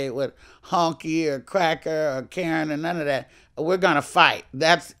retaliate with honky or cracker or Karen or none of that. We're going to fight.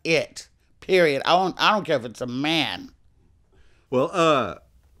 That's it. Period. I don't care if it's a man. Well,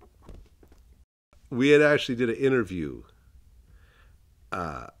 we had actually did an interview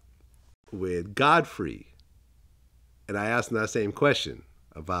with Godfrey. And I asked him that same question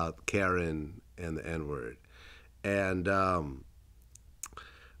about Karen and the N-word. And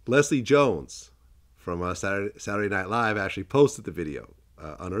Leslie Jones from Saturday Night Live actually posted the video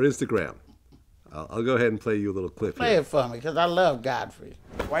on her Instagram. I'll go ahead and play you a little clip Play it for me, because I love Godfrey.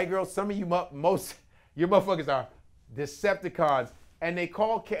 White girls, some of you, your motherfuckers are Decepticons. And they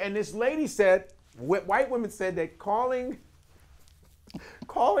and this lady said, white women said that calling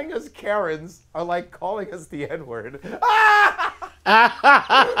us Karens are like calling us the N-word.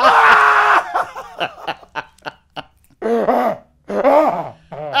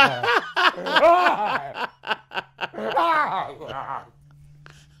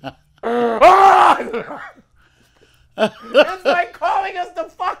 It's like calling us the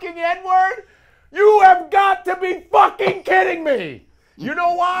fucking N-word? You have got to be fucking kidding me. You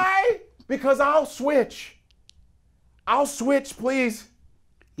know why? Because I'll switch. I'll switch, please.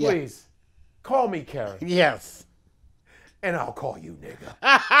 Please. Call me Karen. Yes. And I'll call you nigga.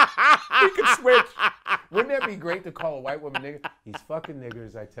 We can switch. Wouldn't that be great to call a white woman nigga? These fucking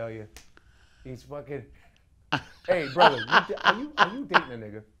niggers, I tell you. These fucking... Hey, brother, are you dating a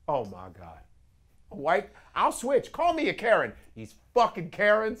nigga? Oh, my God. I'll switch. Call me a Karen. These fucking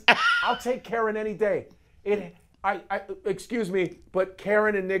Karens. I'll take Karen any day. Excuse me, but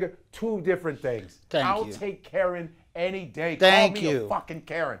Karen and nigga, two different things. I'll take Karen any day. Call me a fucking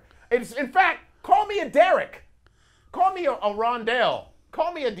Karen. In fact, call me a Derek. Call me a Rondell.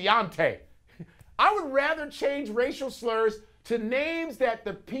 Call me a Deontay. I would rather change racial slurs to names that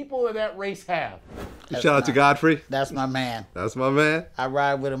the people of that race have. Shout out to Godfrey. That's my man. That's my man. I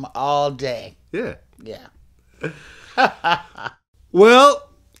ride with him all day. Yeah. Yeah. Well,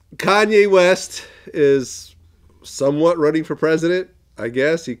 Kanye West is somewhat running for president, I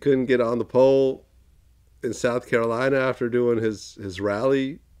guess. He couldn't get on the poll in South Carolina after doing his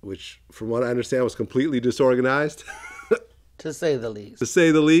rally, which, from what I understand, was completely disorganized. To say the least. To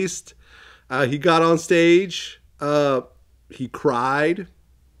say the least. He got on stage. He cried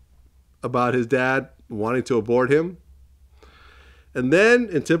about his dad wanting to abort him. And then,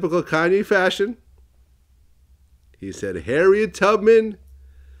 in typical Kanye fashion, he said Harriet Tubman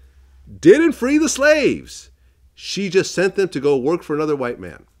didn't free the slaves. She just sent them to go work for another white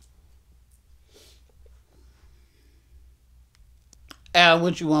man.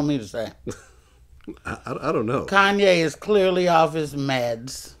 What you want me to say? I don't know. Kanye is clearly off his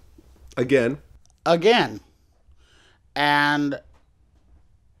meds. Again. And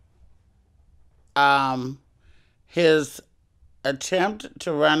his attempt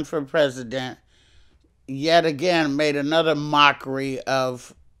to run for president yet again made another mockery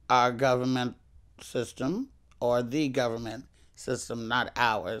of our government system, or the government system, not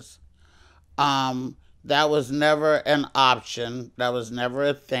ours. That was never an option. That was never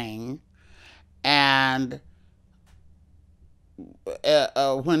a thing. And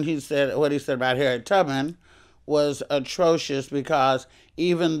when he said what he said about Harriet Tubman was atrocious, because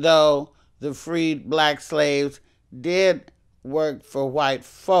even though the freed black slaves did work for white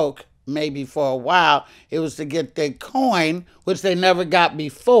folk, maybe for a while, it was to get their coin, which they never got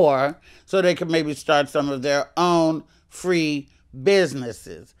before, so they could maybe start some of their own free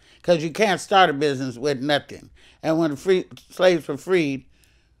businesses. Because you can't start a business with nothing. And when the slaves were freed,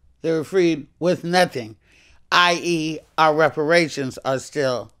 they were freed with nothing, i.e. our reparations are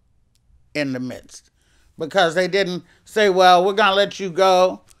still in the midst. Because they didn't say, well, we're going to let you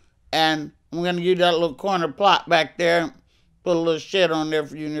go, and we're going to give you that little corner plot back there, put a little shit on there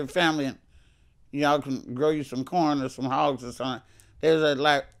for you and your family, and y'all can grow you some corn or some hogs or something. They was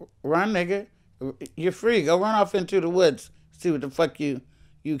like, run, nigga. You're free. Go run off into the woods. See what the fuck you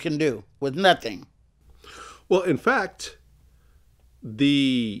can do with nothing. Well, in fact,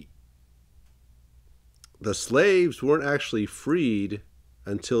 the slaves weren't actually freed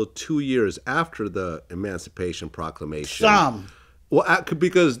until 2 years after the Emancipation Proclamation. Well,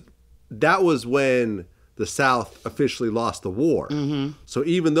 because that was when the South officially lost the war. Mm-hmm. So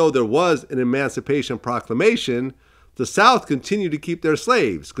even though there was an Emancipation Proclamation, the South continued to keep their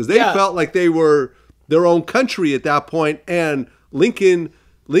slaves because they felt like they were their own country at that point, and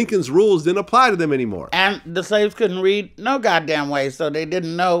Lincoln's rules didn't apply to them anymore. And the slaves couldn't read no goddamn way, so they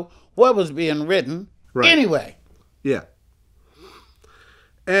didn't know what was being written anyway. Yeah.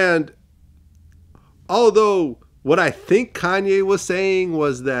 And although what I think Kanye was saying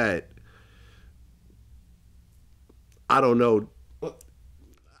was that, I don't know.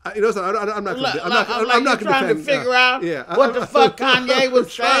 I'm not trying to figure out what the fuck Kanye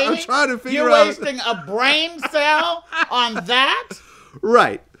was saying. I'm trying to figure out. You're wasting a brain cell on that?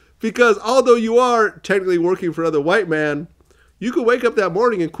 Right. Because although you are technically working for another white man, you could wake up that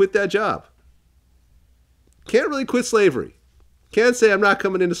morning and quit that job. Can't really quit slavery. Can't say I'm not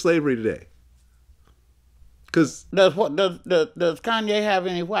coming into slavery today. Because does Kanye have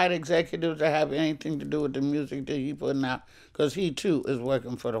any white executives that have anything to do with the music that he putting out? Because he too is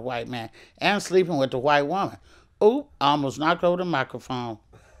working for the white man and sleeping with the white woman. Oop! I almost knocked over the microphone.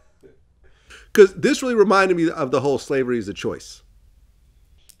 Because this really reminded me of the whole slavery is a choice.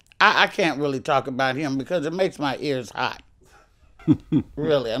 I can't really talk about him because it makes my ears hot.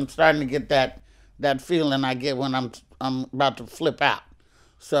 Really, I'm starting to get that feeling I get when I'm about to flip out.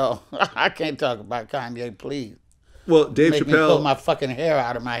 So I can't talk about Kanye, please. Well, Dave Make Chappelle me pull my fucking hair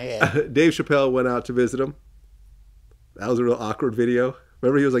out of my head. Dave Chappelle went out to visit him. That was a real awkward video.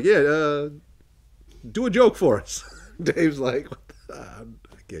 Remember, he was like, "Yeah, do a joke for us." Dave's like, "I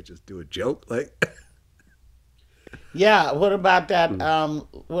can't just do a joke." Like, yeah. What about that?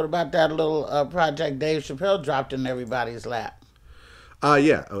 What about that little project Dave Chappelle dropped in everybody's lap?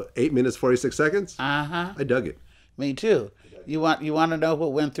 8 minutes 46 seconds. I dug it. Me too. You want to know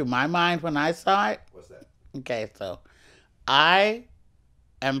what went through my mind when I saw it? What's that? Okay, so I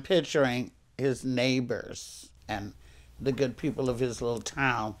am picturing his neighbors and the good people of his little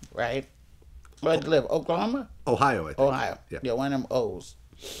town, right? Where do you live? Oklahoma? Ohio, I think. Ohio. Yeah, one of them O's.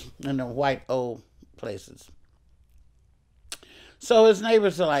 And them white O places. So his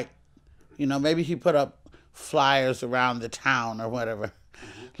neighbors are like, maybe he put up flyers around the town or whatever.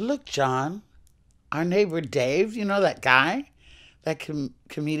 Look, John, our neighbor Dave, that guy? That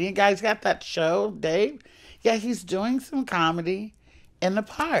comedian guy, he's got that show, Dave. Yeah, he's doing some comedy in the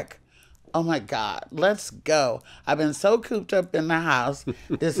park. Oh my God, let's go. I've been so cooped up in the house.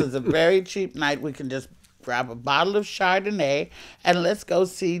 This is a very cheap night. We can just grab a bottle of Chardonnay and let's go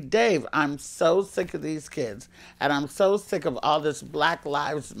see Dave. I'm so sick of these kids. And I'm so sick of all this Black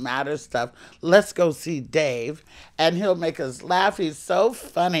Lives Matter stuff. Let's go see Dave. And he'll make us laugh. He's so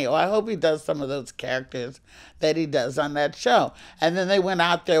funny. Oh, I hope he does some of those characters that he does on that show. And then they went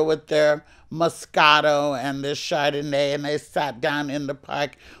out there with their Moscato and their Chardonnay, and they sat down in the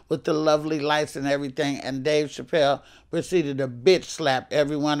park with the lovely lights and everything, and Dave Chappelle proceeded to bitch slap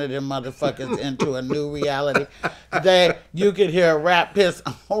every one of them motherfuckers into a new reality. You could hear a rat piss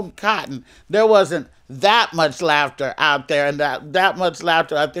on cotton. There wasn't that much laughter out there, and that much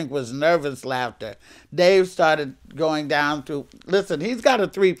laughter I think was nervous laughter. Dave started going down to, listen, he's got a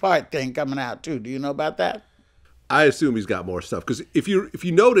 3-part thing coming out too. Do you know about that? I assume he's got more stuff because if you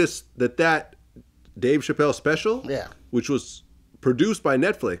notice that Dave Chappelle special, which was produced by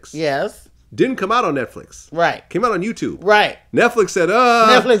Netflix, didn't come out on Netflix. Right. Came out on YouTube. Right. Netflix said,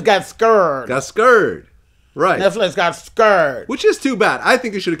 Netflix got scared. Got scared. Right. Netflix got scared. Which is too bad. I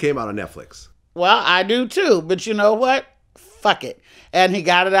think it should have came out on Netflix. Well, I do too, but you know what? Fuck it. And he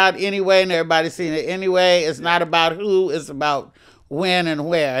got it out anyway, and everybody's seen it anyway. It's not about who, it's about when and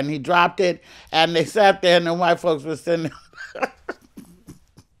where. And he dropped it, and they sat there, and the white folks were sitting there.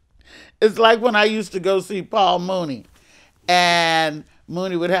 It's like when I used to go see Paul Mooney, and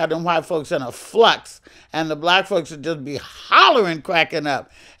Mooney would have them white folks in a flux, and the black folks would just be hollering, cracking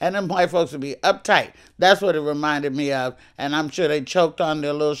up, and them white folks would be uptight. That's what it reminded me of, and I'm sure they choked on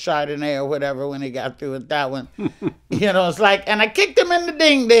their little Chardonnay or whatever when they got through with that one. It's like, and I kicked him in the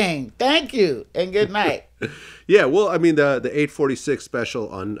ding-ding. Thank you, and good night. Yeah, well, I mean, the 846 special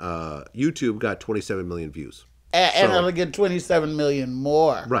on YouTube got 27 million views. And it'll get 27 million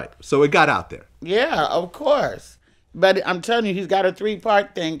more. Right. So it got out there. Yeah, of course. But I'm telling you, he's got a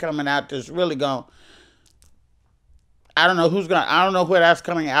 3-part thing coming out that's really going. I don't know where that's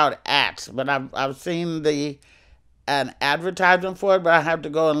coming out at, but I've seen an advertisement for it, but I have to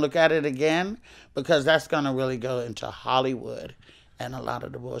go and look at it again because that's going to really go into Hollywood and a lot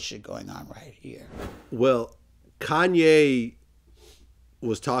of the bullshit going on right here. Well, Kanye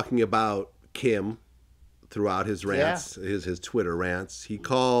was talking about Kim throughout his rants, his Twitter rants. He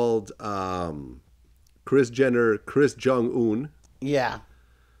called Kris Jenner Kris Jong-un. Yeah.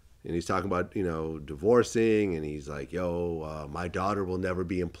 And he's talking about, divorcing, and he's like, my daughter will never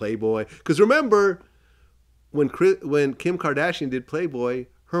be in Playboy. Because remember, when Kim Kardashian did Playboy,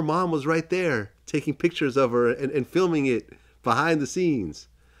 her mom was right there taking pictures of her and filming it behind the scenes,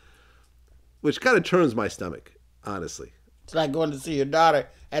 which kind of turns my stomach, honestly. It's like going to see your daughter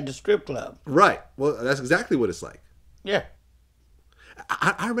at the strip club. Right. Well, that's exactly what it's like. Yeah.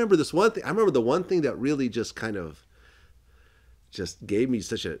 I remember this one thing. I remember the one thing that really just kind of just gave me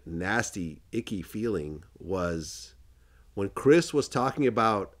such a nasty, icky feeling was when Kris was talking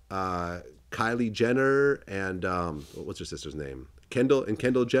about Kylie Jenner and what's her sister's name?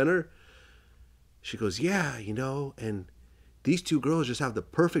 Kendall Jenner. She goes, yeah, and these two girls just have the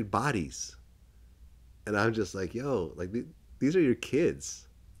perfect bodies. And I'm just like, these are your kids.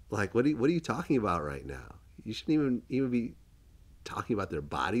 Like, what are you talking about right now? You shouldn't even be talking about their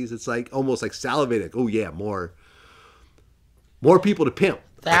bodies. It's like almost like salivating. Like, oh yeah, more people to pimp.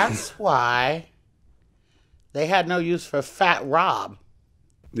 That's why they had no use for Fat Rob.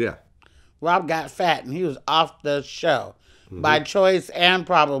 Yeah. Rob got fat and he was off the show by choice and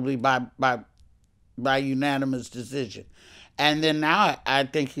probably by unanimous decision. And then now I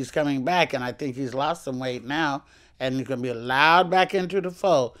think he's coming back, and I think he's lost some weight now, and he's going to be allowed back into the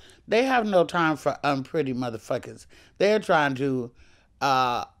fold. They have no time for unpretty motherfuckers. They're trying to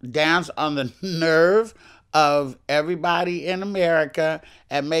dance on the nerve of everybody in America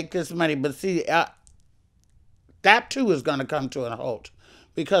and make this money. But see, that too is going to come to a halt.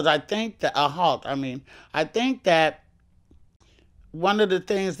 Because I think that, I think that one of the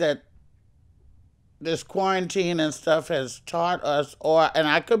things that this quarantine and stuff has taught us, and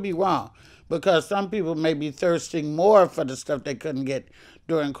I could be wrong, because some people may be thirsting more for the stuff they couldn't get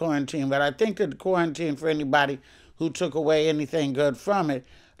during quarantine, but I think that the quarantine, for anybody who took away anything good from it,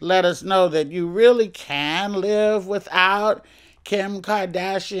 let us know that you really can live without Kim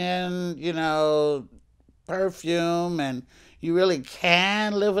Kardashian, perfume, and you really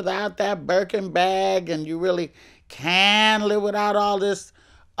can live without that Birkin bag, and you really can live without all this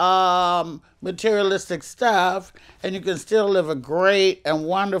materialistic stuff, and you can still live a great and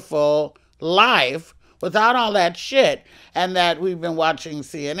wonderful life without all that shit. And that we've been watching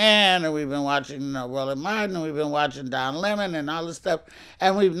CNN, and we've been watching Roland Martin, and we've been watching Don Lemon and all this stuff,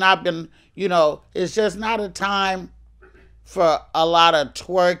 and we've not been, it's just not a time for a lot of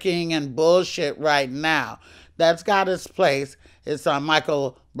twerking and bullshit right now. That's got its place. It's on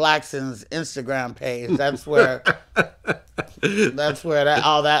Michael Blackson's Instagram page. That's where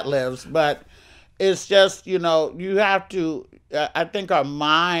all that lives. But it's just, you have to, I think our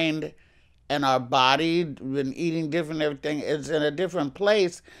mind and our body, been eating different everything, is in a different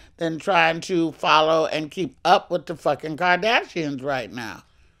place than trying to follow and keep up with the fucking Kardashians right now.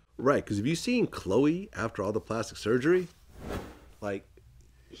 Right, because have you seen Khloe after all the plastic surgery? Like,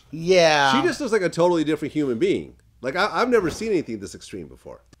 yeah. She just looks like a totally different human being. Like, I've never seen anything this extreme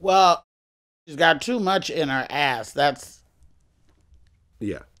before. Well, she's got too much in her ass. That's...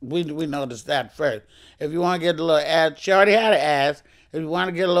 Yeah. We noticed that first. If you want to get a little ass, she already had an ass. If you want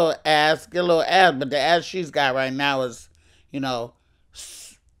to get a little ass, get a little ass. But the ass she's got right now is,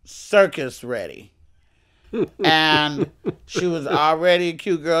 circus ready. And she was already a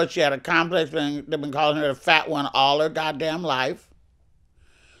cute girl. She had a complex. They've been calling her the fat one all her goddamn life.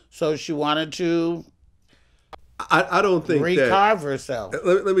 So she wanted to... I don't think recarve herself.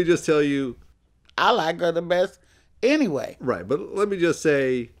 Let me just tell you. I like her the best anyway. Right, but let me just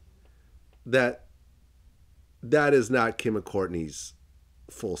say that is not Kim and Courtney's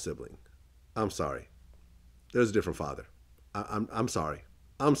full sibling. I'm sorry. There's a different father. I'm sorry.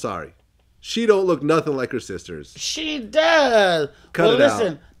 I'm sorry. She don't look nothing like her sisters. She does. Cut it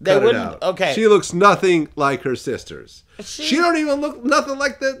out. They Cut it wouldn't. out. Okay. She looks nothing like her sisters. She don't even look nothing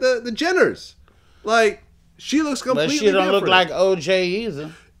like the Jenners. Like, she looks completely different. But she don't look like OJ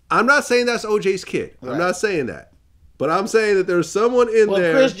either. I'm not saying that's OJ's kid. Right. I'm not saying that. But I'm saying that there's someone in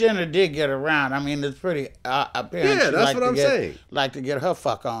there. Well, Kris Jenner did get around. I mean, it's pretty apparent. Yeah, that's what I'm saying. Like to get her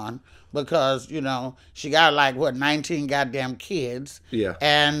fuck on because, you know, she got like, 19 goddamn kids. Yeah.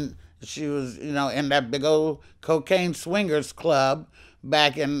 And she was, you know, in that big old cocaine swingers club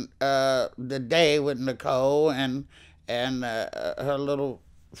back in the day with Nicole and her little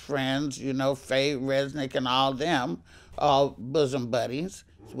friends, you know, Faye Resnick and all them, all bosom buddies.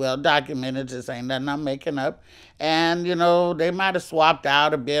 It's well documented. This ain't nothing I'm making up. And, you know, they might have swapped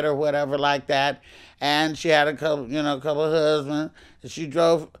out a bit or whatever like that. And she had a couple of husbands. She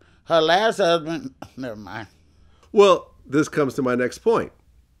drove her last husband. Never mind. Well, this comes to my next point.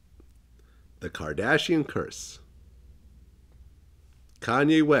 The Kardashian curse.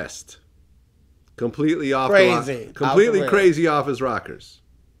 Kanye West. Completely off crazy off his rockers.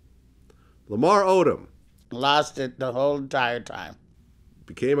 Lamar Odom. Lost it the whole entire time.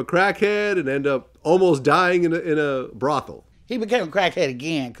 Became a crackhead and ended up almost dying in a brothel. He became a crackhead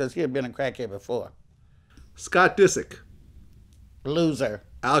again because he had been a crackhead before. Scott Disick. Loser.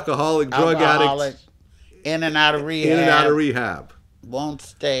 Alcoholic, drug addict. In and out of rehab. Won't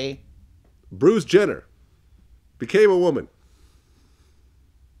stay. Bruce Jenner. Became a woman.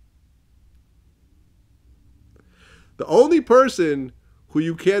 The only person who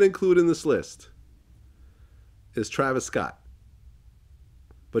you can't include in this list is Travis Scott.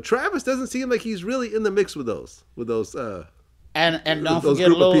 But Travis doesn't seem like he's really in the mix with those. And don't forget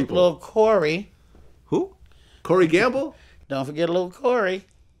little Corey. Who? Corey Gamble? Don't forget little Corey.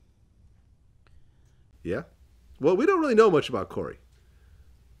 Yeah. Well, we don't really know much about Corey.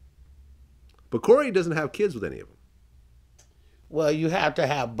 But Corey doesn't have kids with any of them. Well, you have to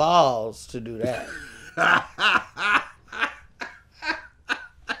have balls to do that.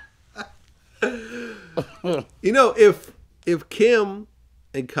 You know, if Kim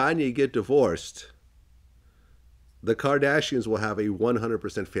and Kanye get divorced, the Kardashians will have a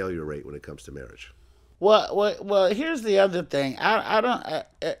 100% failure rate when it comes to marriage. Well. Here's the other thing. I don't.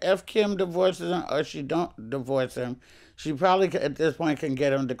 If Kim divorces him or she don't divorce him, she probably at this point can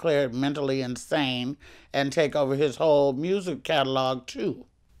get him declared mentally insane and take over his whole music catalog too.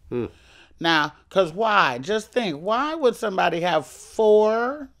 Now, because why? Just think. Why would somebody have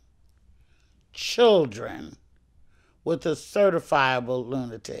 4 children with a certifiable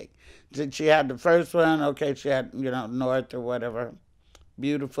lunatic? She had the first one. Okay, she had North or whatever,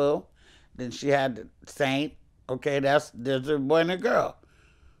 beautiful. Then she had the Saint. Okay, there's a boy and a girl.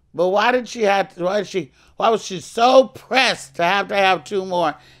 But why was she so pressed to have 2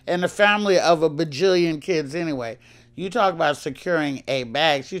 more in the family of a bajillion kids anyway? You talk about securing a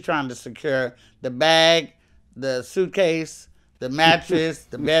bag. She's trying to secure the bag, the suitcase, the mattress,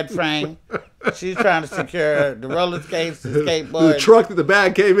 the bed frame. She's trying to secure the roller skates, the skateboard. The truck that the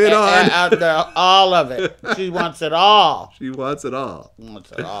bag came in on. All of it. She wants it all. She wants it all.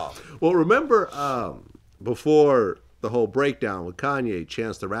 Wants it all. Well, remember before the whole breakdown with Kanye,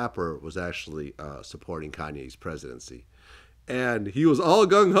 Chance the Rapper was actually supporting Kanye's presidency. And he was all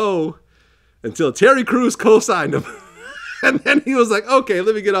gung-ho until Terry Crews co-signed him. And then he was like, okay,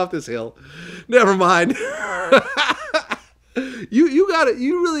 let me get off this hill. Never mind. You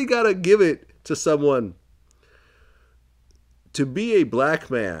really gotta give it to someone to be a black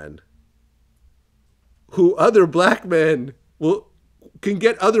man who other black men can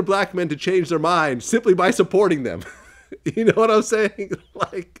get other black men to change their mind simply by supporting them. You know what I'm saying?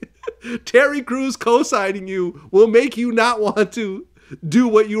 Like, Terry Crews co-signing you will make you not want to do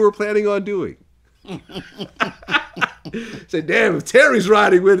what you were planning on doing. Say, damn, if Terry's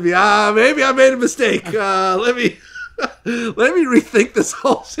riding with me, maybe I made a mistake. Let me rethink this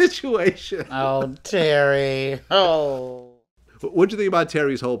whole situation. Oh, Terry. Oh. What do you think about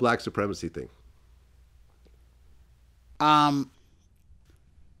Terry's whole black supremacy thing?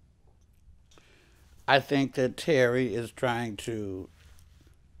 I think that Terry is trying to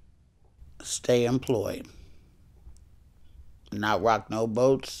stay employed, not rock no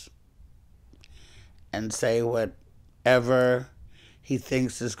boats, and say whatever he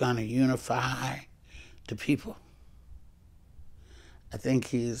thinks is going to unify the people. I think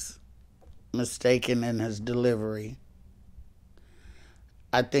he's mistaken in his delivery.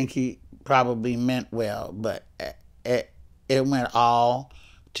 I think he probably meant well, but it went all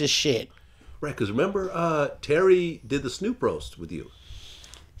to shit. Right, because remember, Terry did the Snoop roast with you.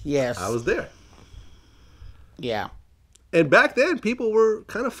 Yes. I was there. Yeah. And back then, people were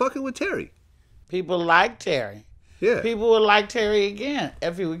kind of fucking with Terry. People like Terry. Yeah. People would like Terry again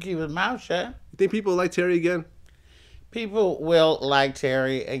if he would keep his mouth shut. You think people like Terry again? People will like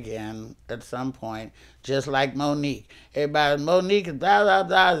Terry again at some point, just like Monique. Everybody, Monique is blah, blah,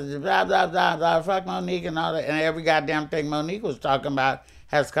 blah, blah, blah, blah, blah, fuck Monique and all that. And every goddamn thing Monique was talking about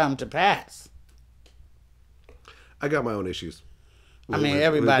has come to pass. I got my own issues. I mean,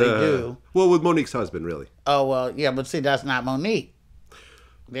 everybody do. Well, with Monique's husband, really. Oh, well, yeah, but see, that's not Monique.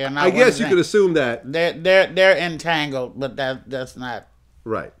 They're not. I guess you could assume that. They're entangled, but that's not.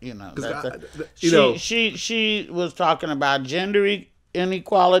 Right. You know, she was talking about gender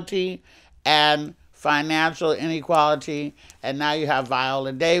inequality and financial inequality, and now you have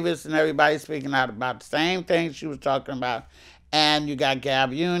Viola Davis and everybody speaking out about the same thing she was talking about, and you got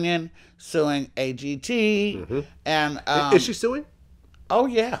Gab Union suing AGT, and is she suing? Oh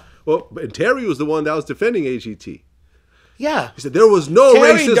yeah. Well, and Terry was the one that was defending AGT. Yeah. He said there was no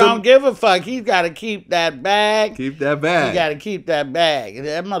Terry racism. Don't give a fuck. He's got to keep that bag. Keep that bag. He got to keep that bag. And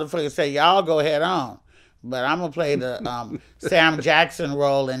that motherfucker say, y'all go head on. But I'm going to play the Sam Jackson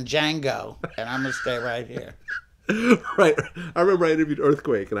role in Django. And I'm going to stay right here. Right. I remember I interviewed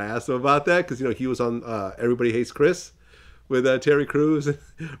Earthquake, and I asked him about that because, he was on Everybody Hates Chris with Terry Crews.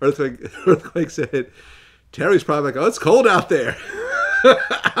 Earthquake said, Terry's probably like, oh, it's cold out there.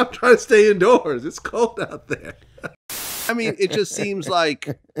 I'm trying to stay indoors. It's cold out there. I mean, it just seems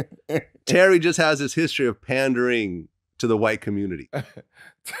like Terry just has this history of pandering to the white community.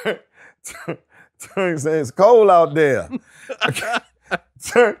 Terry says it's cold out there.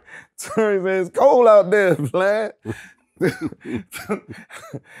 Terry says it's cold out there, Vlad.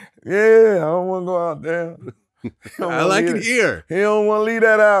 Yeah, I don't want to go out there. I like it here. He don't want to leave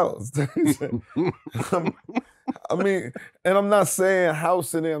that house. I mean, and I'm not saying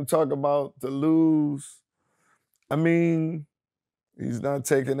house in there. I'm talking about to lose. I mean, he's not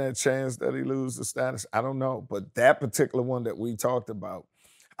taking that chance that he lose the status. I don't know. But that particular one that we talked about,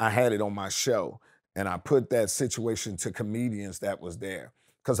 I had it on my show. And I put that situation to comedians that was there.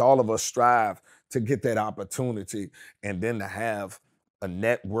 Because all of us strive to get that opportunity and then to have a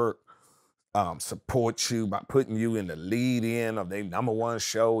network support you by putting you in the lead in of their #1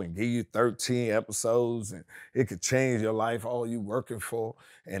 show and give you 13 episodes. And it could change your life, all you working for.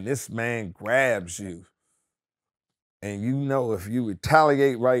 And this man grabs you. And you know if you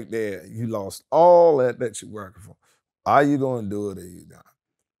retaliate right there, you lost all that you're working for. Are you going to do it or you not?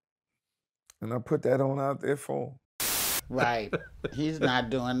 And I put that on out there for him. Right. He's not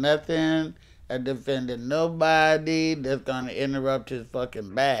doing nothing or defending nobody that's going to interrupt his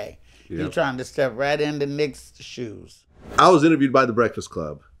fucking bag. Yep. He's trying to step right into Nick's shoes. I was interviewed by The Breakfast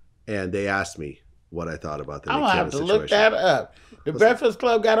Club, and they asked me what I thought about the Nick Cannon situation. I'm going to have to look that up. The Breakfast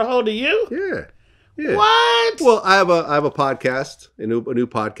Club got a hold of you? Yeah. Yeah. What? Well, I have a podcast, a new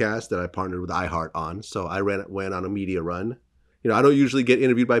podcast that I partnered with iHeart on. So I went on a media run. I don't usually get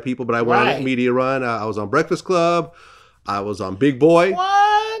interviewed by people, but I went on a media run. I was on Breakfast Club. I was on Big Boy.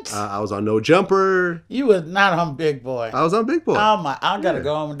 What? I was on No Jumper. You was not on Big Boy. I was on Big Boy. Oh my! I gotta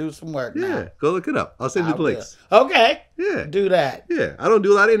go home and do some work now. Yeah, go look it up. I'll send you the links. Okay. Yeah. Do that. Yeah, I don't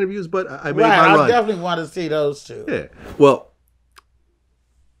do a lot of interviews, but I made my run. run. I definitely want to see those two. Yeah. Well.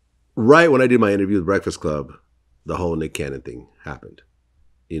 Right when I did my interview with Breakfast Club, the whole Nick Cannon thing happened,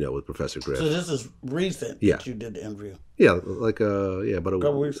 with Professor Griff. So this is recent that you did the interview? Yeah, like about a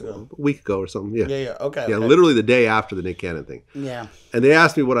couple weeks ago. A week ago or something, yeah. Yeah, okay. Yeah, literally the day after the Nick Cannon thing. Yeah. And they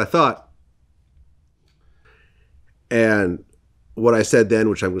asked me what I thought. And what I said then,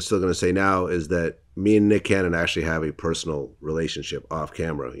 which I'm still going to say now, is that me and Nick Cannon actually have a personal relationship off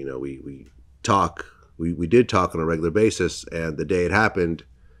camera. We talk, we did talk on a regular basis, and the day it happened,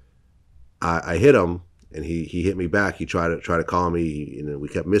 I hit him, and he hit me back. He tried to call me, we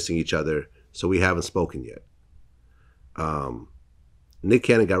kept missing each other, so we haven't spoken yet. Nick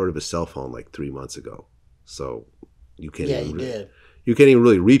Cannon got rid of his cell phone like 3 months ago, so you can't. Yeah, he did. You can't even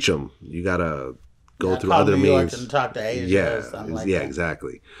really reach him. You gotta go through other means. And talk to Asia or something like that. Yeah,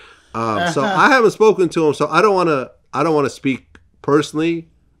 exactly. So I haven't spoken to him, so I don't want to speak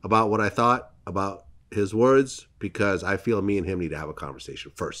personally about what I thought about his words, because I feel me and him need to have a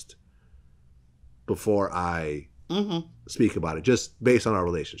conversation first before I speak about it, just based on our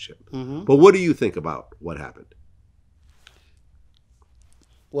relationship. But what do you think about what happened?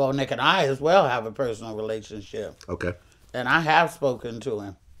 Well, Nick and I as well have a personal relationship. Okay. And I have spoken to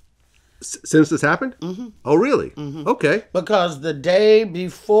him. Since this happened? Oh, really? Okay. Because the day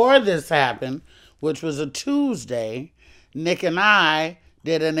before this happened, which was a Tuesday, Nick and I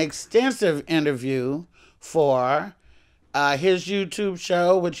did an extensive interview for his YouTube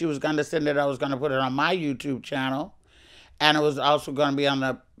show, which he was going to send it. I was going to put it on my YouTube channel. And it was also going to be on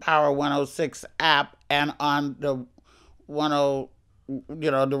the Power 106 app and on the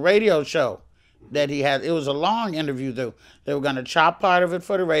the radio show that he had. It was a long interview, though. They were going to chop part of it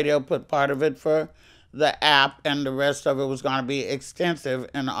for the radio, put part of it for the app, and the rest of it was going to be extensive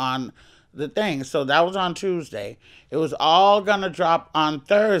and on the thing. So that was on Tuesday. It was all going to drop on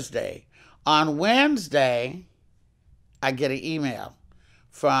Thursday. On Wednesday, I get an email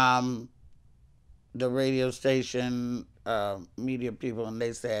from the radio station media people, and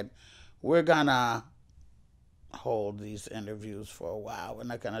they said, we're gonna hold these interviews for a while. We're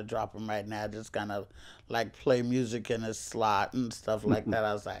not gonna drop them right now. Just gonna like play music in a slot and stuff like that.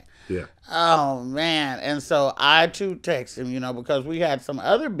 I was like, Yeah. oh man. And so I too text him, because we had some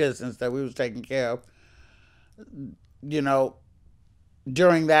other business that we was taking care of,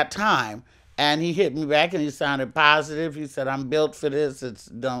 during that time. And he hit me back and he sounded positive. He said, I'm built for this. It's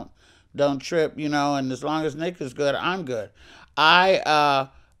don't trip, and as long as Nick is good, I'm good. I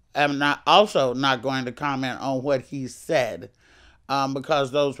am not going to comment on what he said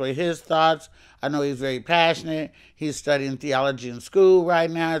because those were his thoughts. I know he's very passionate. He's studying theology in school right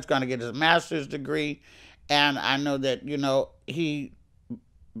now. He's going to get his master's degree. And I know that, he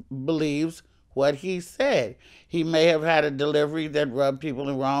believes what he said. He may have had a delivery that rubbed people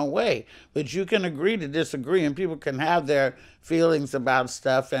the wrong way, but you can agree to disagree, and people can have their feelings about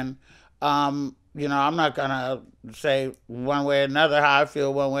stuff. And I'm not gonna say one way or another how I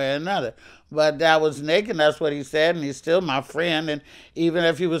feel one way or another. But that was Nick, and that's what he said, and he's still my friend. And even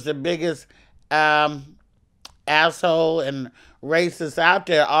if he was the biggest asshole and racist out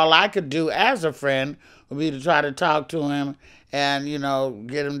there, all I could do as a friend would be to try to talk to him and,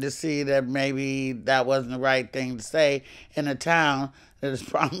 get him to see that maybe that wasn't the right thing to say in a town that is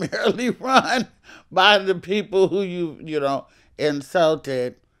primarily run by the people who you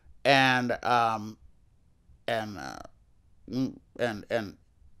insulted and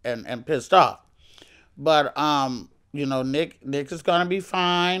pissed off. But Nick is gonna be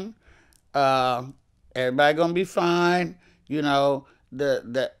fine. Everybody gonna be fine.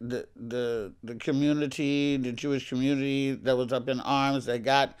 The community, the Jewish community that was up in arms, they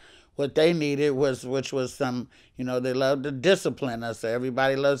got what they needed, which was some, they love to discipline us.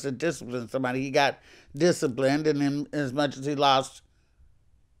 Everybody loves to discipline somebody. He got disciplined, and then as much as he lost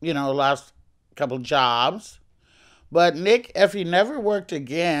a couple jobs. But Nick, if he never worked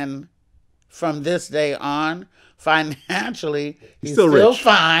again from this day on, financially, he's still rich.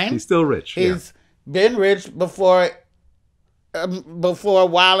 Fine. He's still rich. He's been rich before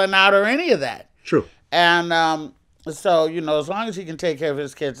wilding out or any of that. True. And so, as long as he can take care of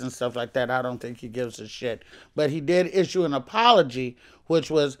his kids and stuff like that, I don't think he gives a shit. But he did issue an apology, which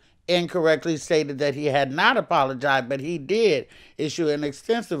was incorrectly stated that he had not apologized, but he did issue an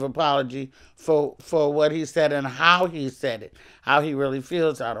extensive apology for what he said and how he said it. How he really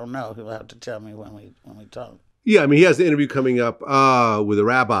feels, I don't know. He'll have to tell me when we talk. Yeah, I mean, he has an interview coming up with a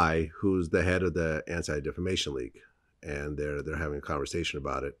rabbi who's the head of the Anti-Defamation League, and they're having a conversation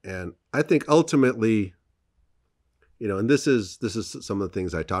about it. And I think ultimately, and this is some of the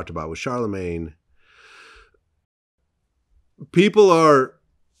things I talked about with Charlemagne. People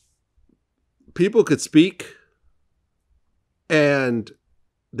could speak, and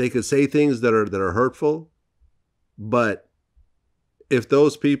they could say things that are hurtful, but if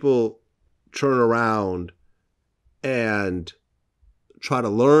those people turn around and try to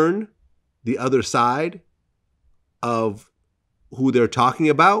learn the other side of who they're talking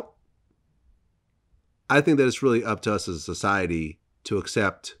about, I think that it's really up to us as a society to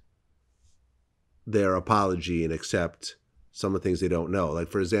accept their apology and accept some of the things they don't know. Like,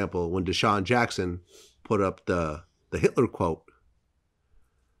 for example, when Deshaun Jackson put up the Hitler quote,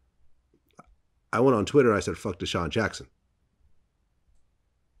 I went on Twitter and I said, fuck Deshaun Jackson.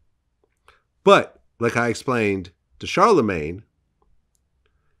 But, like I explained to Charlemagne,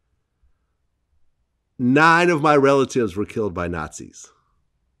 9 of my relatives were killed by Nazis.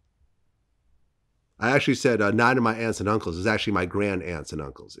 I actually said 9 of my aunts and uncles. It was actually my grand aunts and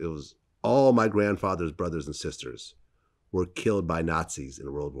uncles. It was all my grandfather's brothers and sisters were killed by Nazis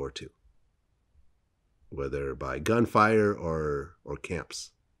in World War II, whether by gunfire or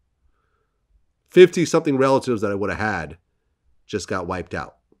camps. 50-something relatives that I would have had just got wiped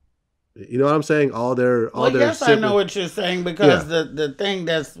out. You know what I'm saying? Yes, I know what you're saying, because the thing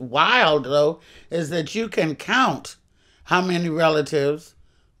that's wild, though, is that you can count how many relatives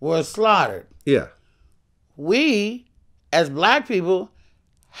were slaughtered. Yeah. We, as black people,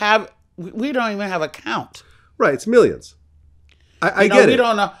 we don't even have a count. Right, it's millions. I get it. We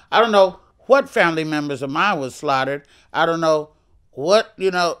don't know. I don't know what family members of mine was slaughtered. I don't know what,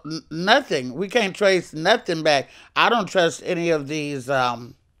 nothing. We can't trace nothing back. I don't trust any of these,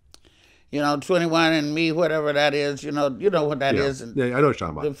 21 and Me, whatever that is. You know what that is. Yeah, I know what you're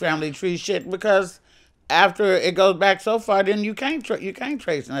talking about. The family tree shit, because after it goes back so far, then you can't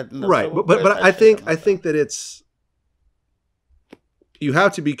trace nothing. Right, So but I think that it's, you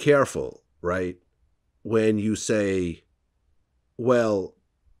have to be careful, right, when you say, well,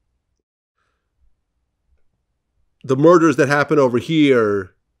 the murders that happen over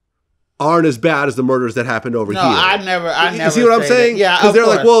here aren't as bad as the murders that happened over here. No, I never. You see what I'm saying? Yeah, because they're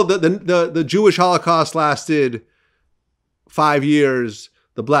like, well, the Jewish Holocaust lasted 5 years.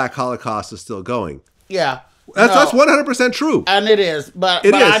 The Black Holocaust is still going. Yeah, that's 100% true, and it is. But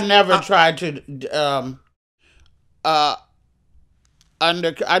I never tried to I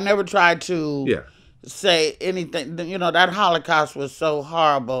never tried to say anything. That Holocaust was so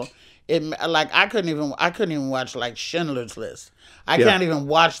horrible. It, like, I couldn't even watch like Schindler's List. I can't even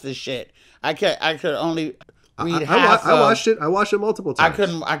watch the shit. I could only read half. I watched it. I watched it multiple times.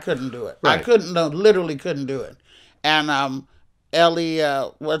 I couldn't do it. Right. Literally couldn't do it. And Ellie,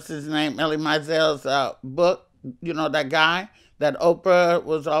 what's his name? Ellie Meisel's book. That guy that Oprah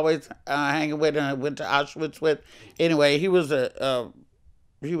was always hanging with and went to Auschwitz with. Anyway, he was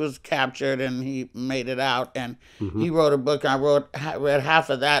he was captured and he made it out, and he wrote a book. I read half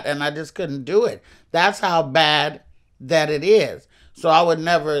of that, and I just couldn't do it. That's how bad that it is. So I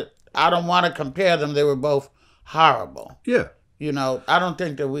don't want to compare them. They were both horrible. Yeah. I don't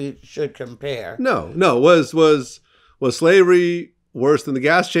think that we should compare. No. Was slavery worse than the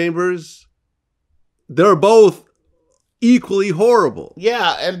gas chambers? They're both equally horrible.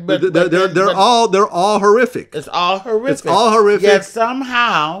 Yeah, but they're all horrific. It's all horrific. It's all horrific. Yet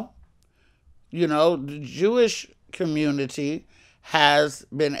somehow, the Jewish community has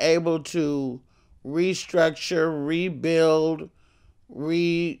been able to restructure, rebuild,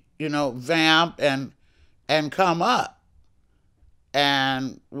 vamp and come up.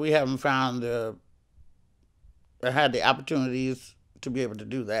 And we haven't had the opportunities to be able to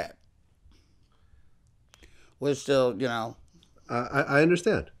do that. We're still, I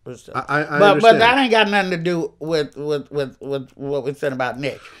understand. We're still, I but understand. But that ain't got nothing to do with what we said about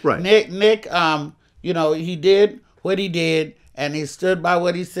Nick. Right. Nick, he did what he did, and he stood by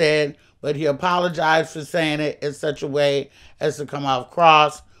what he said, but he apologized for saying it in such a way as to come off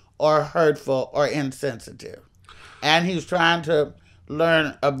cross or hurtful or insensitive. And he's trying to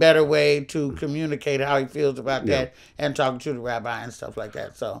learn a better way to communicate how he feels about that and talking to the rabbi and stuff like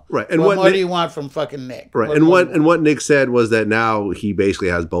that. So, right. And what more do you want from fucking Nick? Right. What Nick said was that now he basically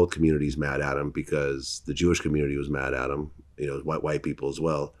has both communities mad at him, because the Jewish community was mad at him, white people as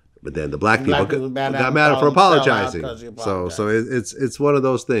well. But then the black people got mad for apologizing. So it's one of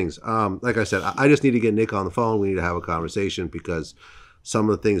those things. Like I said, I just need to get Nick on the phone. We need to have a conversation, because some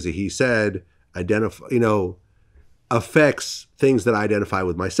of the things that he said affects things that I identify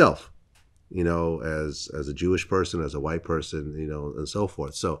with myself, as a Jewish person, as a white person, and so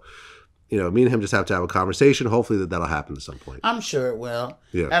forth. So, me and him just have to have a conversation. Hopefully that'll happen at some point. I'm sure it will.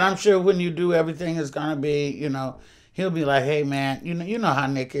 Yeah. And I'm sure when you do, everything is going to be, he'll be like, hey man, you know how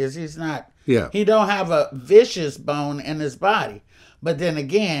Nick is. He's not, he don't have a vicious bone in his body. But then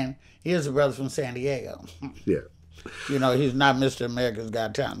again, he's a brother from San Diego. Yeah. He's not Mr. America's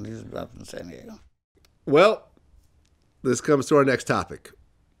Got Talent. He's a brother from San Diego. Well, this comes to our next topic.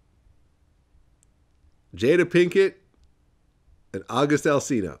 Jada Pinkett and August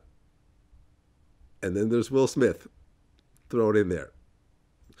Alsina. And then there's Will Smith thrown in there.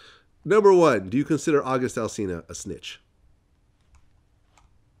 Number one, do you consider August Alsina a snitch?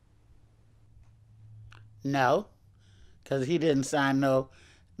 No, because he didn't sign no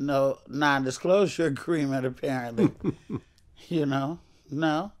non-disclosure agreement, apparently. No.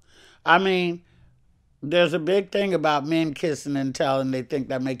 I mean, there's a big thing about men kissing and telling. They think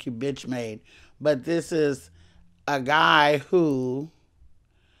that make you bitch made. But this is a guy who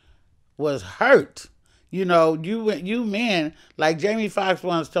was hurt. You men, like Jamie Foxx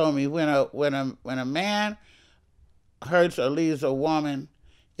once told me, when a man hurts or leaves a woman,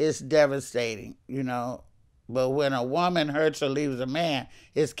 it's devastating, But when a woman hurts or leaves a man,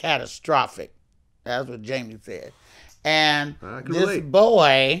 it's catastrophic. That's what Jamie said. And this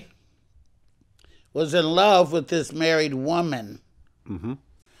boy was in love with this married woman. Mm-hmm.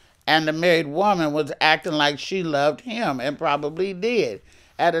 And the married woman was acting like she loved him, and probably did,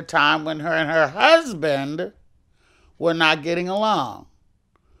 at a time when her and her husband were not getting along.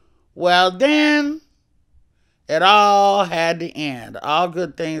 Well, then it all had to end. All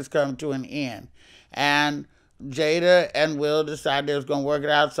good things come to an end. And Jada and Will decided they was gonna work it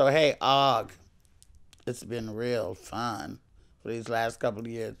out. So hey, Og, it's been real fun for these last couple of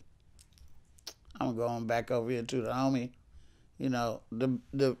years. I'm going back over here to the homie, you know,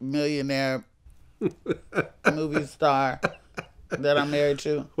 the millionaire movie star that I'm married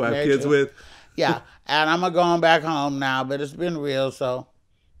to. Who I have married kids to. with. Yeah, and I'm going back home now, but it's been real, so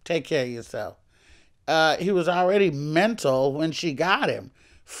take care of yourself. He was already mental when she got him.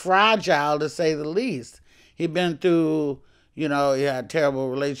 Fragile, to say the least. He'd been through, you know, he had a terrible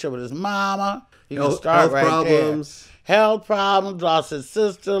relationship with his mama. You can start health right problems. there. Health problems, lost his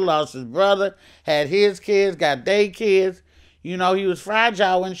sister, lost his brother, had his kids, got their kids. You know, he was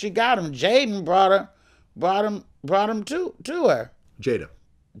fragile when she got him. Jaden brought him to her. Jada.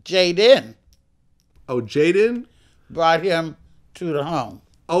 Jaden Oh, Jaden? brought him to the home.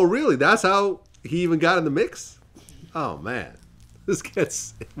 Oh, really? That's how he even got in the mix? Oh, man. This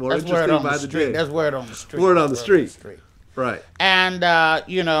gets more That's word interesting on by the the street. day. That's word on the street. Word on the street. Right. And,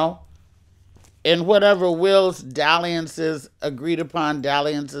 you know, in whatever Will's dalliances, agreed upon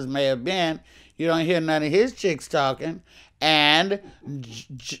dalliances may have been, you don't hear none of his chicks talking. And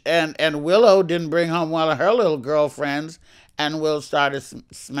Willow didn't bring home one of her little girlfriends, and Will started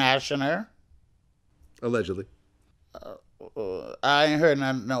smashing her. Allegedly. I ain't heard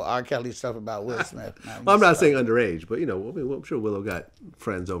no R. Kelly stuff about Will Smith. I'm not saying underage, but, you know, I'm sure Willow got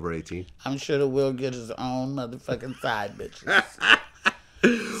friends over 18. I'm sure that Will get his own motherfucking side bitches.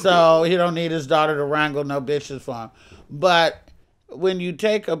 So he don't need his daughter to wrangle no bitches for him. But when you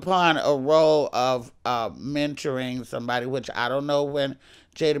take upon a role of mentoring somebody, which I don't know when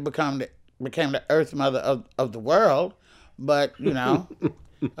Jada became the earth mother of the world, but, you know,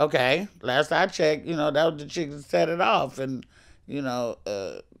 okay, last I checked, you know, that was the chick that set it off. And, you know,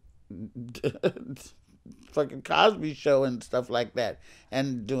 fucking Cosby Show and stuff like that.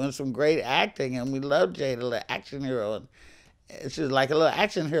 And doing some great acting. And we love Jada, the action hero. And she's like a little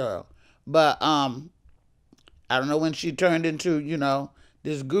action hero. But I don't know when she turned into, you know,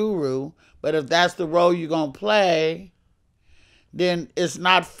 this guru. But if that's the role you're going to play, then it's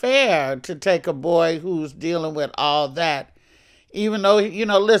not fair to take a boy who's dealing with all that. Even though, you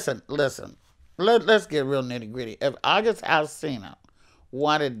know, listen. Let's get real nitty gritty. If August Alsina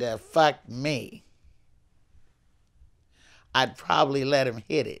wanted to fuck me, I'd probably let him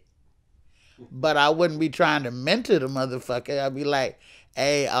hit it. But I wouldn't be trying to mentor the motherfucker. I'd be like,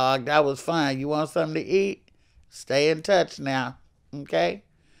 hey, that was fun. You want something to eat? Stay in touch now. Okay?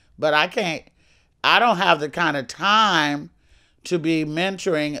 But I don't have the kind of time to be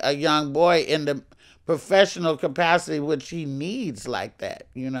mentoring a young boy in the professional capacity which he needs like that,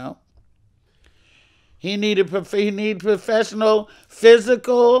 you know? He need professional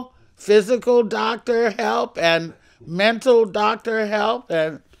physical doctor help and mental doctor help,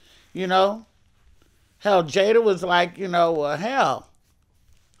 and, you know, hell, Jada was like, you know, hell.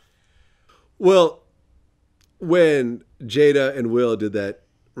 Well, when Jada and Will did that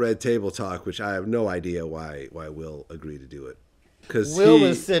Red Table Talk, which I have no idea why Will agreed to do it. Because Will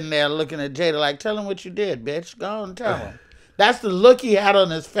was sitting there looking at Jada like, tell him what you did, bitch. Go on and tell him. That's the look he had on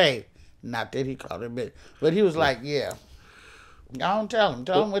his face. Not that he called her bitch, but he was like, yeah. Go on and tell him.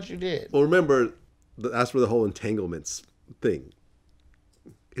 Tell him what you did. Well, remember, that's where the whole entanglements thing.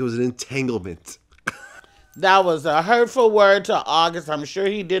 It was an entanglement. That was a hurtful word to August. I'm sure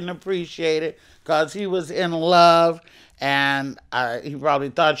he didn't appreciate it because he was in love, and he probably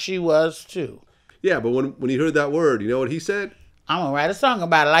thought she was too. Yeah, but when he heard that word, you know what he said? I'm going to write a song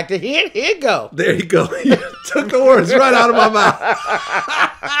about it. Like the here it go. There you go. You took the words right out of my mouth.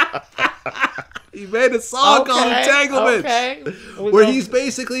 He made a song called Entanglements. Okay. Where he's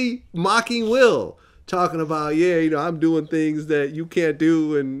basically mocking Will. Talking about, yeah, you know, I'm doing things that you can't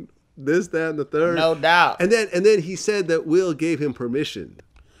do and this, that, and the third. No doubt. And then he said that Will gave him permission.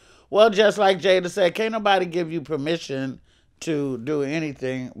 Well, just like Jada said, can't nobody give you permission to do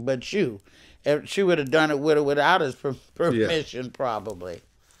anything but you. If she would have done it with or without his permission, probably,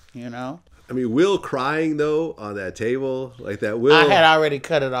 you know? I mean, Will crying, though, on that table, like that Will. I had already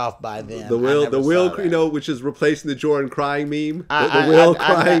cut it off by then. The Will, you know, which is replacing the Jordan crying meme. The Will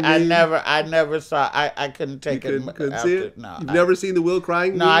crying meme. I never saw, I couldn't take it. Couldn't see it? No. You've never seen the Will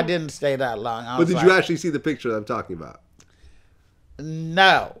crying meme? No, I didn't stay that long. But did you actually see the picture that I'm talking about?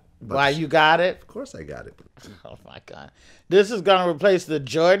 No. Why, you got it? Of course I got it. Oh, my God. This is going to replace the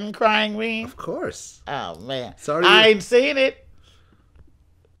Jordan crying meme? Of course. Oh, man. Sorry. I ain't seen it.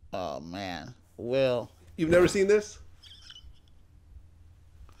 Oh, man. Will. You've never seen this?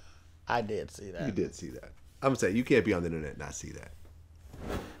 I did see that. You did see that. I'm saying you can't be on the internet and not see that.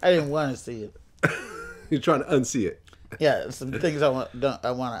 I didn't want to see it. You're trying to unsee it. Yeah, some things I want to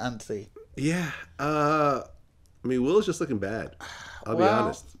unsee. Yeah. I mean, Will's just looking bad. I'll be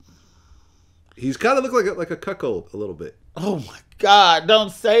honest. He's kind of look like a cuckold a little bit. Oh my God!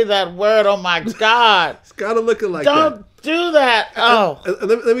 Don't say that word. Oh my God! It's kind of looking like Don't do that. Oh. And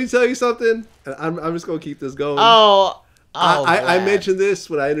let me tell you something. I'm just gonna keep this going. I mentioned this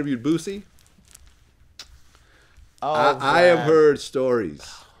when I interviewed Boosie. I have heard stories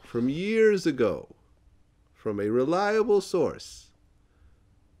from years ago from a reliable source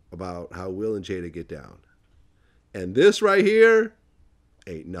about how Will and Jada get down. And this right here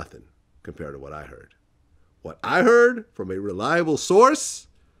ain't nothing compared to what I heard. What I heard from a reliable source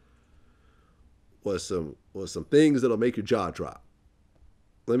was some things that'll make your jaw drop.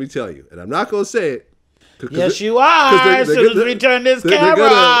 Let me tell you. And I'm not going to say it. Yes, you are. As soon as we turn this camera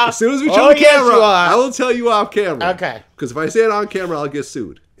off. As soon as we turn the camera off, I will tell you off camera. Okay. Because if I say it on camera, I'll get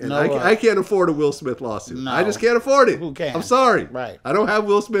sued. And I can't afford a Will Smith lawsuit. No. I just can't afford it. Who can? I'm sorry. Right. I don't have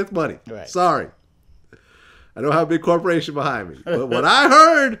Will Smith money. Right. Sorry. I don't have a big corporation behind me. But what I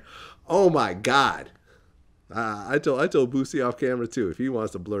heard, oh my God. I told Boosie off camera too. If he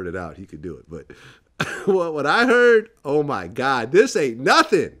wants to blurt it out, he could do it. But what I heard, oh my God, this ain't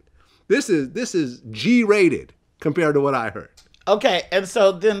nothing. This is G-rated compared to what I heard. Okay, and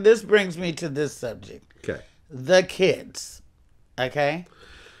so then this brings me to this subject. Okay. The kids. Okay?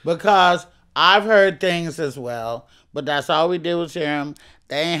 Because I've heard things as well, but that's all we did was hear them.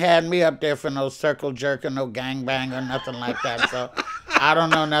 They ain't had me up there for no circle jerk or no gangbang or nothing like that. So I don't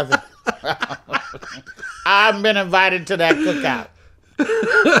know nothing. I've been invited to that cookout.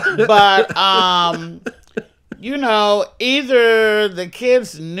 But, you know, either the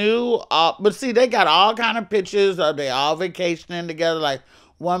kids knew, but see, they got all kind of pictures of they all vacationing together like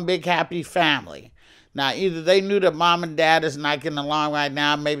one big happy family. Now, either they knew that mom and dad is not getting along right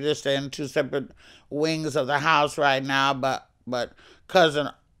now. Maybe they're staying in two separate wings of the house right now. But cousin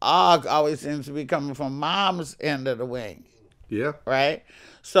Og always seems to be coming from mom's end of the wing. Yeah. Right?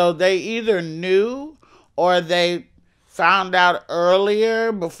 So they either knew or they found out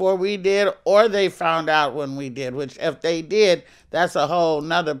earlier before we did, or they found out when we did, which if they did, that's a whole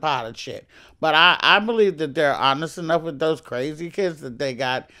nother pot of shit. But I believe that they're honest enough with those crazy kids that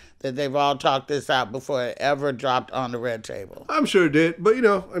they've all talked this out before it ever dropped on the red table. I'm sure it did. But, you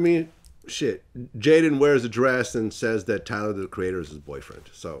know, I mean, shit. Jaden wears a dress and says that Tyler, the creator, is his boyfriend.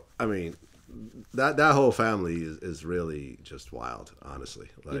 So, I mean, that whole family is really just wild, honestly.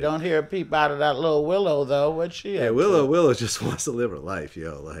 Like, you don't hear a peep out of that little Willow, though. What's she up to? Willow just wants to live her life,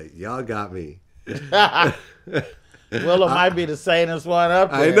 yo. Like, y'all got me. Willow might be the sanest one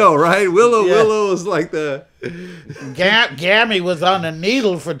up there. I know, right? Willow is like the... Gammy was on the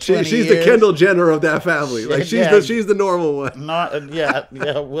needle for 20 years. She's the Kendall Jenner of that family. Like, she's the normal one.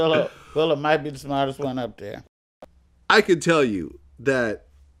 Willow might be the smartest one up there. I could tell you that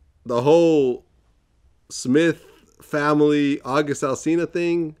the whole Smith family, August Alsina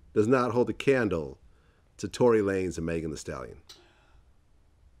thing does not hold a candle to Tory Lanez and Megan Thee Stallion.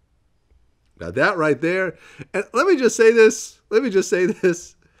 Now that right there, and let me just say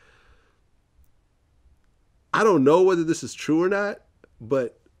this. I don't know whether this is true or not,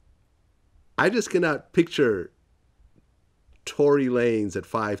 but I just cannot picture Tory Lanez at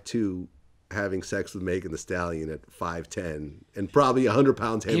 5'2" having sex with Megan Thee Stallion at 5'10" and probably 100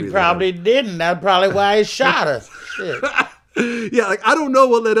 pounds heavier. He probably didn't. That's probably why he shot her. Shit. Yeah, like I don't know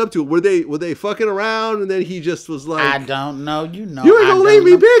what led up to it. Were they fucking around and then he just was like, I don't know. You know, you ain't gonna leave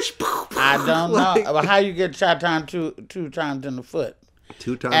me, bitch. I don't know. Well, how you get shot down two times in the foot?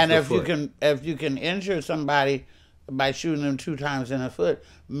 2 times. And in the foot. if you can injure somebody by shooting them 2 times in the foot,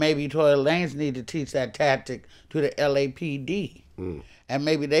 maybe Tory Lanez need to teach that tactic to the LAPD. And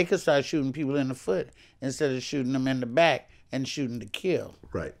maybe they could start shooting people in the foot instead of shooting them in the back and shooting to kill.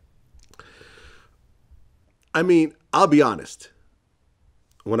 Right. I mean, I'll be honest.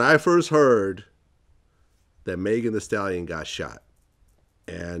 When I first heard that Megan Thee Stallion got shot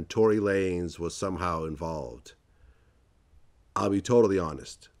and Tory Lanez was somehow involved, I'll be totally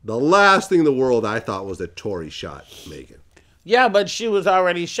honest. The last thing in the world I thought was that Tory shot Megan. Yeah, but she was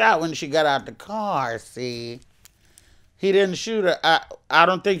already shot when she got out the car, see? He didn't shoot her. I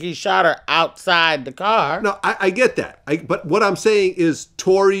don't think he shot her outside the car. No, I get that. But what I'm saying is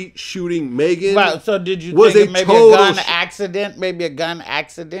Tory shooting Megan. Right. So did you think it maybe a gun accident? Maybe a gun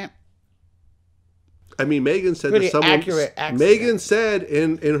accident? I mean, Megan said that someone. Accurate accident. Megan said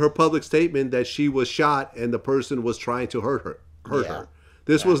in her public statement that she was shot and the person was trying to hurt her.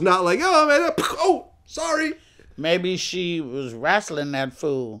 This was not like, oh man, sorry. Maybe she was wrestling that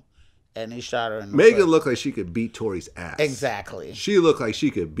fool. And he shot her in the Megan foot. looked like she could beat Tory's ass. Exactly. She looked like she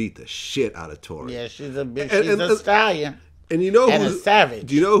could beat the shit out of Tory. Yeah, she's a stallion. And you know and who's a savage.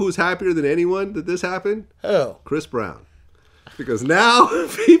 Do you know who's happier than anyone that this happened? Who? Chris Brown. Because now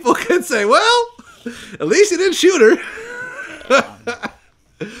people can say, well, at least he didn't shoot her.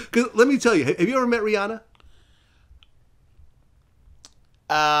 Because let me tell you, have you ever met Rihanna?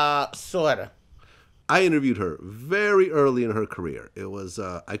 Sorta. I interviewed her very early in her career. It was,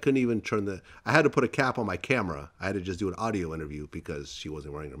 I couldn't even I had to put a cap on my camera. I had to just do an audio interview because she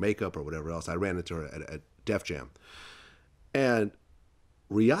wasn't wearing her makeup or whatever else. I ran into her at Def Jam. And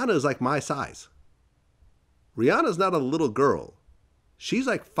Rihanna is like my size. Rihanna's not a little girl. She's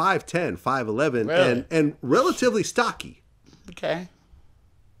like 5'10", 5'11", Really? and relatively stocky. Okay.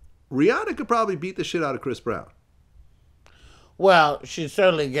 Rihanna could probably beat the shit out of Chris Brown. Well, she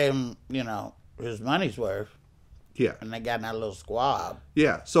certainly gave him, you know, his money's worth. Yeah. And they got in that little squab.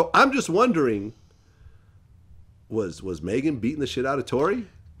 Yeah. So I'm just wondering, was Megan beating the shit out of Tory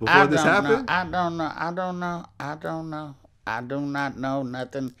before this happened? I don't know. I do not know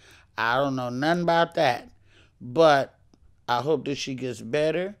nothing. I don't know nothing about that. But I hope that she gets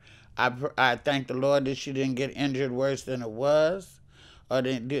better. I thank the Lord that she didn't get injured worse than it was, or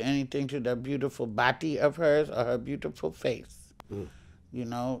didn't do anything to the beautiful body of hers or her beautiful face. Mm. You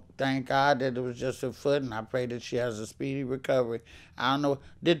know, thank God that it was just her foot, and I pray that she has a speedy recovery. I don't know.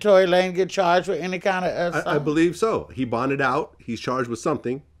 Did Tory Lane get charged with any kind of I believe so. He bonded out. He's charged with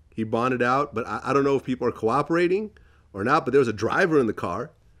something. He bonded out, but I don't know if people are cooperating or not, but there was a driver in the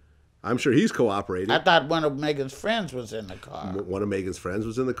car. I'm sure he's cooperating. I thought one of Megan's friends was in the car. One of Megan's friends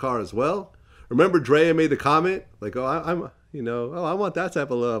was in the car as well. Remember Drea made the comment, like, oh, I want that type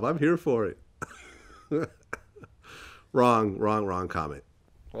of love. I'm here for it. Wrong comment.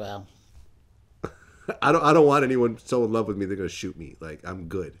 Well, I don't want anyone so in love with me they're going to shoot me. Like, I'm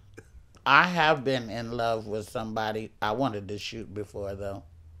good. I have been in love with somebody I wanted to shoot before, though.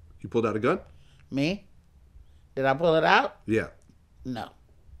 You pulled out a gun? Me? Did I pull it out? Yeah. No.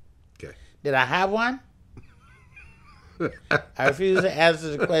 Okay. Did I have one? I refuse to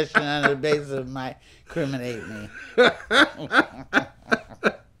answer the question on the basis of my incriminate me.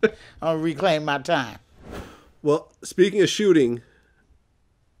 I'll reclaim my time. Well, speaking of shooting,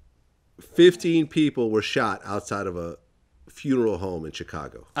 15 people were shot outside of a funeral home in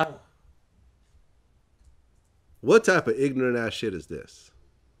Chicago. Oh. What type of ignorant ass shit is this?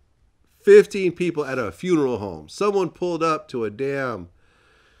 15 people at a funeral home. Someone pulled up to a damn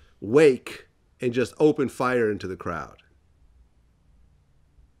wake and just opened fire into the crowd.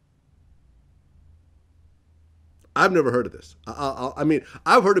 I've never heard of this. I mean,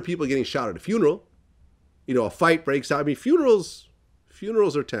 I've heard of people getting shot at a funeral. You know, a fight breaks out. I mean, funerals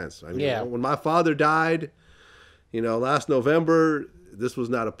are tense. I mean, yeah. When my father died, you know, last November, this was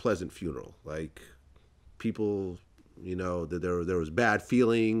not a pleasant funeral. Like, people, you know, there was bad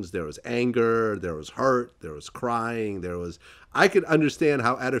feelings, there was anger, there was hurt, there was crying, I could understand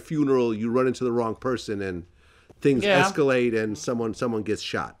how at a funeral you run into the wrong person and things escalate and someone gets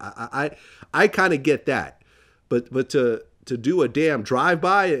shot. I kind of get that. But to do a damn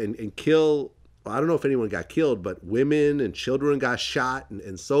drive-by and kill, I don't know if anyone got killed, but women and children got shot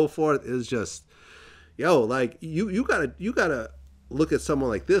and so forth, is just, like you gotta look at someone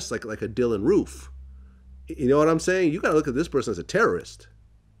like this like a Dylan Roof. You know what I'm saying? You gotta look at this person as a terrorist,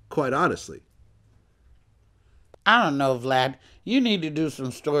 quite honestly. I don't know, Vlad. You need to do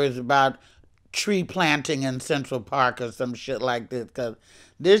some stories about tree planting in Central Park or some shit like this, because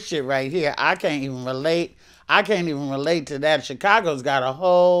this shit right here, I can't even relate to that. Chicago's got a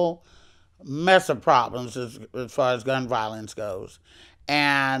whole mess of problems as far as gun violence goes.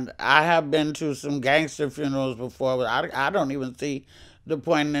 And I have been to some gangster funerals before, but I don't even see the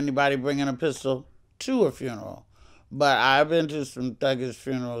point in anybody bringing a pistol to a funeral. But I've been to some thuggish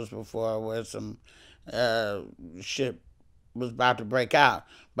funerals before where some shit was about to break out.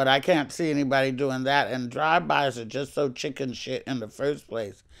 But I can't see anybody doing that. And drive-bys are just so chicken shit in the first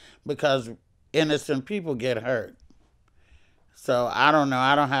place because innocent people get hurt. So I don't know.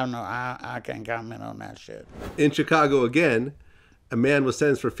 I can't comment on that shit. In Chicago again, a man was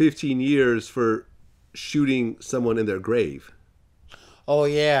sentenced for 15 years for shooting someone in their grave. Oh,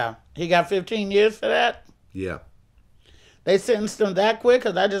 yeah. He got 15 years for that? Yeah. They sentenced him that quick?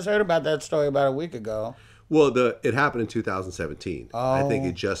 Because I just heard about that story about a week ago. Well, it happened in 2017. Oh. I think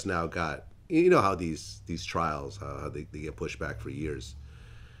it just now got, you know how these trials, how they get pushed back for years.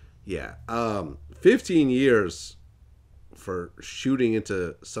 Yeah. 15 years for shooting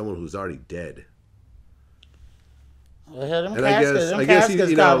into someone who's already dead. Well, them And caskets, I guess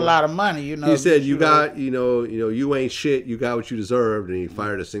he got a lot of money, you know. He said you got, you ain't shit, you got what you deserved, and he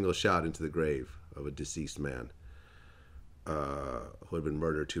fired a single shot into the grave of a deceased man. who had been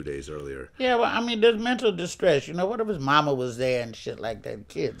murdered 2 days earlier. Yeah, well, I mean, there's mental distress. You know, what if his mama was there and shit like that,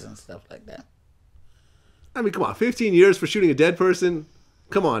 kids and stuff like that? I mean, come on, 15 years for shooting a dead person?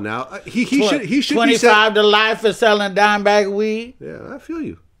 Come on now. He should 25 to life for selling dime bag of weed? Yeah, I feel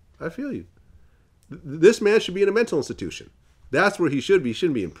you. This man should be in a mental institution. That's where he should be. He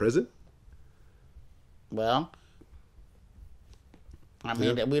shouldn't be in prison. Well, I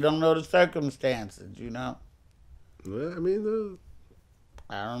mean, we don't know the circumstances, you know? Well, I mean,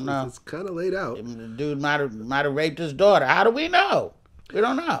 I don't know. It's kind of laid out. The dude might have raped his daughter. How do we know? We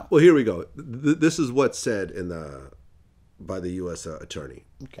don't know. Well, here we go. This is what's said by the U.S. attorney.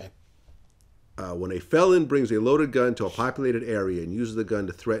 Okay. When a felon brings a loaded gun to a populated area and uses the gun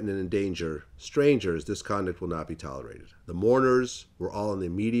to threaten and endanger strangers, this conduct will not be tolerated. The mourners were all in the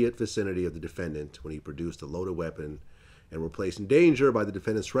immediate vicinity of the defendant when he produced a loaded weapon and were placed in danger by the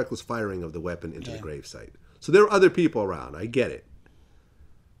defendant's reckless firing of the weapon into the gravesite. So there were other people around. I get it.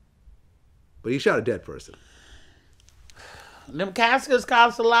 But he shot a dead person. Them caskets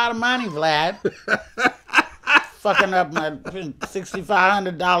cost a lot of money, Vlad. Fucking up my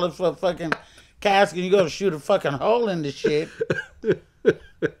 $6,500 for a fucking casket. You go to shoot a fucking hole in the shit. You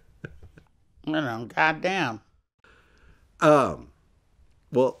know, goddamn.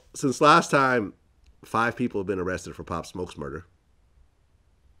 Well, since last time, 5 people have been arrested for Pop Smoke's murder.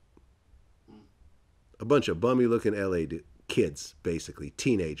 A bunch of bummy-looking LA kids, basically,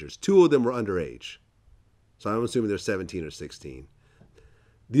 teenagers. 2 of them were underage. So I'm assuming they're 17 or 16.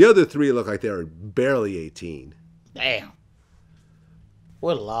 The other 3 look like they were barely 18. Damn.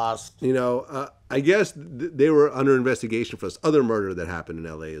 We're lost. You know, I guess they were under investigation for this other murder that happened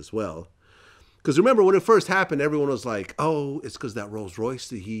in LA as well. Because remember, when it first happened, everyone was like, oh, it's because that Rolls Royce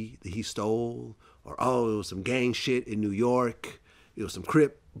that he stole. Or, oh, it was some gang shit in New York. It was some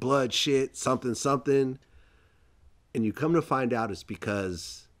Crip blood shit, something. And you come to find out it's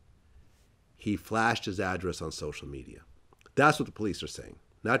because he flashed his address on social media. That's what the police are saying.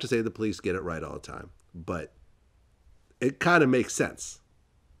 Not to say the police get it right all the time, but it kind of makes sense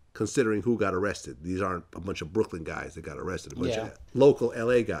considering who got arrested. These aren't a bunch of Brooklyn guys that got arrested, a bunch of local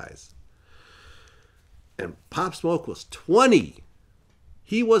LA guys. And Pop Smoke was 20.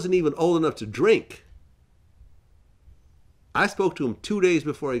 He wasn't even old enough to drink. I spoke to him 2 days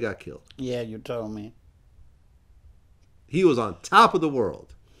before he got killed. Yeah, you told me. He was on top of the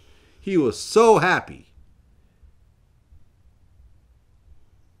world. He was so happy.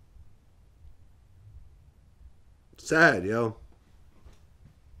 Sad, yo.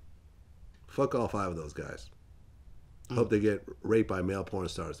 Fuck all 5 of those guys. Hope they get raped by male porn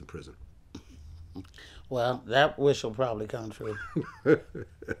stars in prison. Well, that wish will probably come true.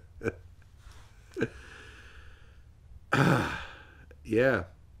 Yeah,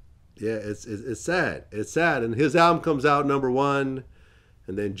 it's sad. It's sad. And his album comes out #1,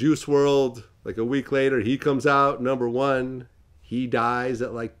 and then Juice WRLD, like a week later, he comes out #1. He dies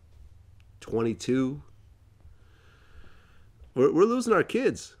at like 22. We're losing our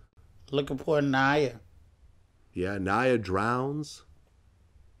kids. Looking for Naya. Yeah, Naya drowns.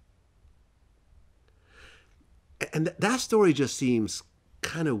 And that story just seems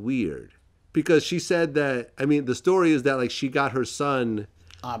kind of weird. Because she said that, I mean, the story is that like she got her son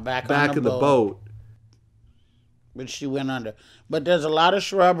back in the boat. But she went under. But there's a lot of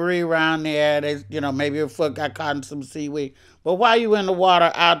shrubbery around there. There's, you know, maybe her foot got caught in some seaweed. But why are you in the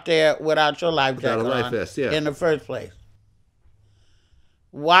water out there without your life jacket on in the first place?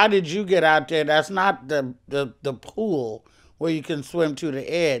 Why did you get out there? That's not the pool where you can swim to the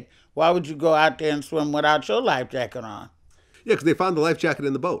edge. Why would you go out there and swim without your life jacket on? Yeah, because they found the life jacket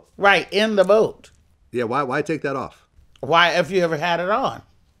in the boat. Right, in the boat. Yeah, why take that off? Why, if you ever had it on?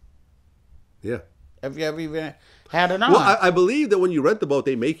 Yeah. If you ever even had it on. Well, I believe that when you rent the boat,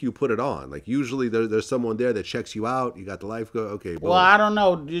 they make you put it on. Like, usually there's someone there that checks you out. You got the life go. Okay, boom. Well, I don't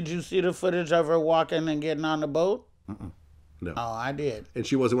know. Did you see the footage of her walking and getting on the boat? No. Oh, I did. And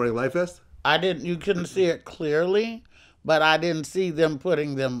she wasn't wearing a life vest? I didn't. You couldn't see it clearly, but I didn't see them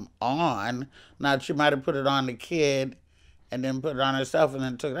putting them on. Now, she might have put it on the kid and then put it on herself and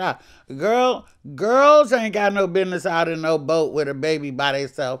then took it out. Girls ain't got no business out in no boat with a baby by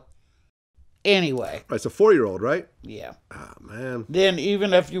themselves. Anyway. It's a 4-year-old, right? Yeah. Oh, man. Then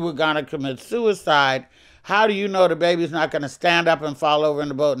even if you were going to commit suicide, how do you know the baby's not going to stand up and fall over in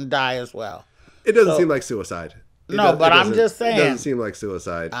the boat and die as well? It doesn't seem like suicide. But I'm just saying. It doesn't seem like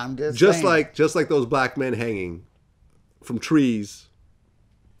suicide. I'm just saying. Just like those black men hanging from trees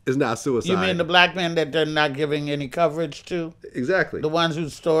is not suicide. You mean the black men that they're not giving any coverage to? Exactly. The ones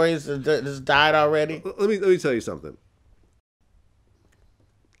whose stories just died already? Let me tell you something.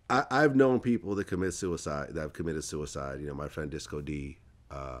 I've known people that commit suicide, that have committed suicide. You know, my friend Disco D,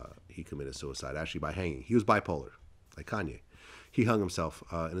 he committed suicide actually by hanging. He was bipolar, like Kanye. He hung himself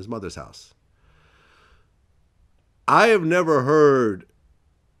in his mother's house. I have never heard.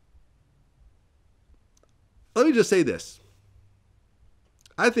 Let me just say this.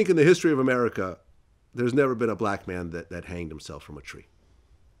 I think in the history of America, there's never been a black man that hanged himself from a tree.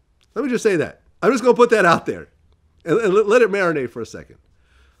 Let me just say that. I'm just going to put that out there and let it marinate for a second.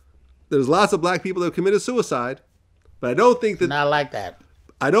 There's lots of black people that have committed suicide, but I don't think that... Not like that.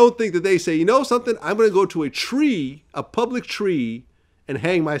 I don't think that they say, you know something, I'm going to go to a tree, a public tree, and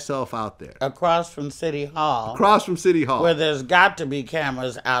hang myself out there. Across from City Hall. Across from City Hall. Where there's got to be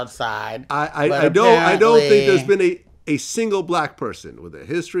cameras outside. I don't think there's been a single black person with a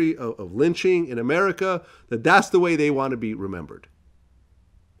history of lynching in America that's the way they want to be remembered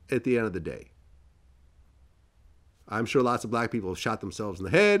at the end of the day. I'm sure lots of black people have shot themselves in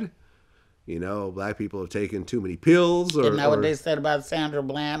the head. You know, black people have taken too many pills. Isn't that what they said about Sandra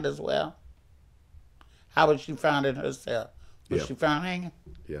Bland as well? How was she found in her cell? Was she found hanging?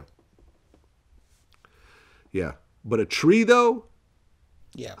 Yeah. Yeah. But a tree, though?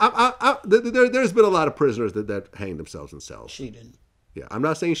 Yeah. There's been a lot of prisoners that hanged themselves in cells. She didn't. Yeah. I'm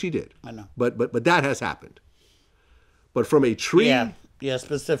not saying she did. I know. But that has happened. But from a tree? Yeah,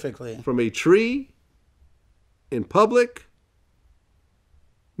 specifically. From a tree in public?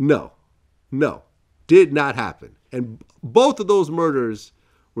 No. Did not happen. And both of those murders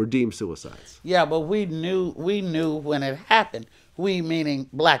were deemed suicides. Yeah, but we knew when it happened. We, meaning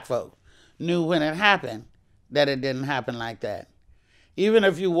black folk, knew when it happened that it didn't happen like that. Even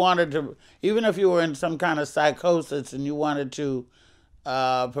if you were in some kind of psychosis and you wanted to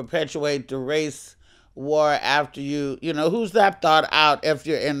perpetuate the race war after you know, who's that thought out if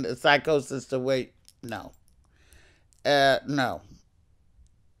you're in the psychosis to wait? No. No.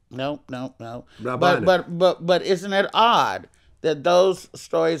 But isn't it odd that those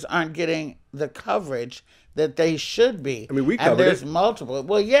stories aren't getting the coverage that they should be? I mean, we covered and there's multiple.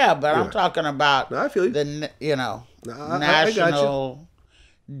 Well, yeah, but I'm talking about I feel you. the I national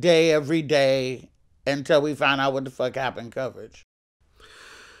day every day until we find out what the fuck happened coverage.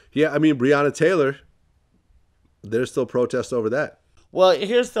 Yeah, I mean, Breonna Taylor, there's still protests over that. Well,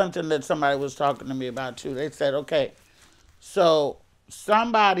 here's something that somebody was talking to me about too. They said, okay, so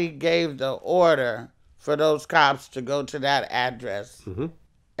somebody gave the order for those cops to go to that address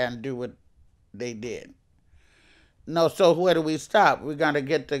and do what they did. No, so where do we stop? We're going to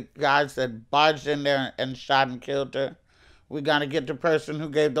get the guys that barged in there and shot and killed her. We're going to get the person who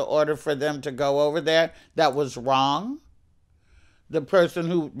gave the order for them to go over there. That was wrong. The person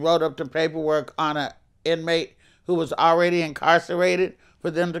who wrote up the paperwork on an inmate who was already incarcerated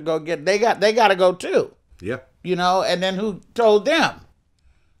for them to go get, they got to go too. Yeah. You know, and then who told them?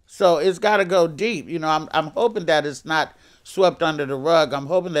 So it's got to go deep. You know, I'm hoping that it's not swept under the rug. I'm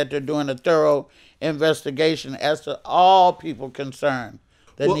hoping that they're doing a thorough investigation as to all people concerned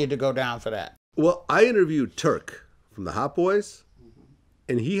that need to go down for that. Well, I interviewed Turk from the Hot Boys,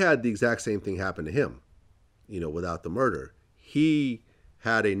 and he had the exact same thing happen to him, you know, without the murder. He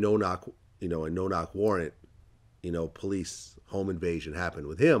had a no-knock warrant, you know, police home invasion happened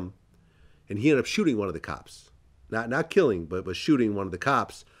with him, and he ended up shooting one of the cops. Not killing, but shooting one of the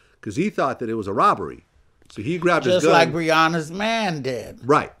cops because he thought that it was a robbery. So he grabbed his gun. Just like Breonna's man did.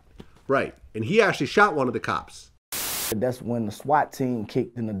 Right. And he actually shot one of the cops. That's when the SWAT team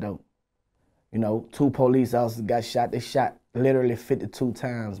kicked in the door. You know, 2 police officers got shot. They shot literally 52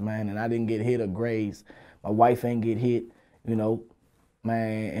 times, man, and I didn't get hit or grazed. My wife ain't get hit, you know,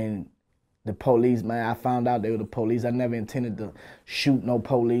 man, and the police, man, I found out they were the police. I never intended to shoot no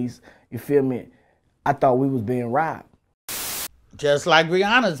police. You feel me? I thought we was being robbed. Just like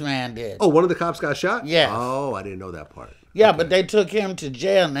Breonna's man did. Oh, one of the cops got shot? Yes. Oh, I didn't know that part. Yeah, Okay. but they took him to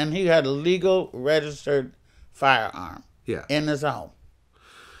jail, and he had a legal registered firearm in his home.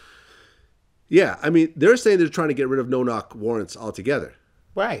 Yeah, I mean, they're saying they're trying to get rid of no-knock warrants altogether.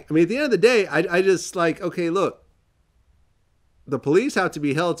 Right. I mean, at the end of the day, I just like, okay, look, the police have to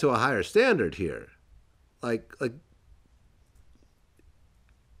be held to a higher standard here. Like,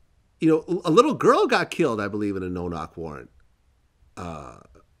 you know, a little girl got killed, I believe, in a no-knock warrant,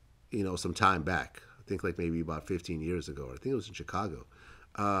 you know, some time back. I think like maybe about 15 years ago. I think it was in Chicago.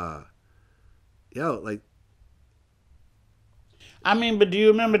 Like. I mean, but do you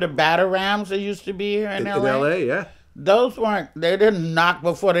remember the batarams that used to be here in L.A.? In L.A., yeah. Those they didn't knock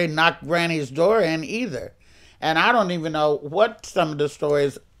before they knocked Granny's door in either. And I don't even know what some of the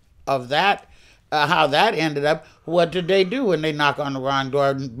stories of that, how that ended up. What did they do when they knock on the wrong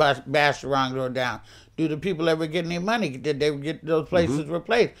door and bash the wrong door down? Do the people ever get any money? Did they get those places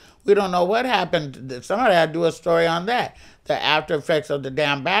replaced? We don't know what happened. Somebody had to do a story on that. The after effects of the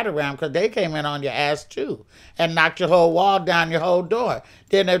damn batter ram, because they came in on your ass too and knocked your whole wall down, your whole door.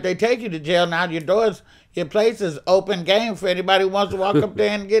 Then if they take you to jail, now your place is open game for anybody who wants to walk up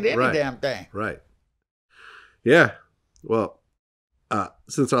there and get any damn thing. Right. Yeah. Well,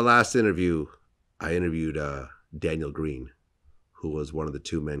 since our last interview, I interviewed Daniel Green, who was one of the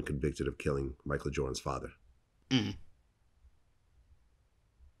 2 men convicted of killing Michael Jordan's father.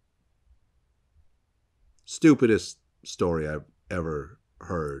 Stupidest story I've ever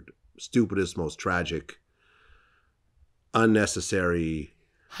heard. Stupidest, most tragic, unnecessary.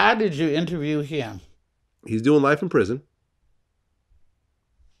 How did you interview him? He's doing life in prison.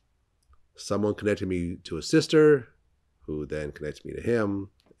 Someone connected me to a sister, who then connected me to him,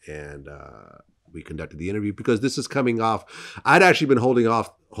 and we conducted the interview because this is coming off. I'd actually been holding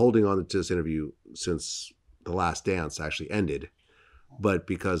on to this interview since The Last Dance actually ended, but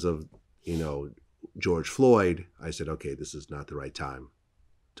because of George Floyd, I said, okay, this is not the right time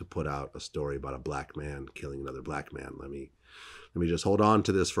to put out a story about a black man killing another black man. Let me just hold on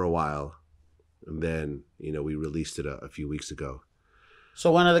to this for a while, and then we released it a few weeks ago. So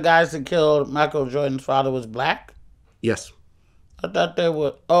one of the guys that killed Michael Jordan's father was black? Yes. I thought they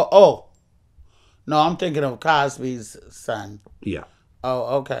were. Oh. No, I'm thinking of Cosby's son. Yeah.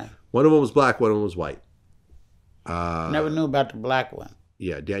 Oh, okay. One of them was black, one of them was white. Never knew about the black one.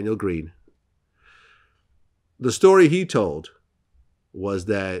 Yeah, Daniel Green. The story he told was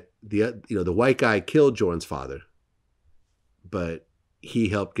that the white guy killed Jordan's father, but he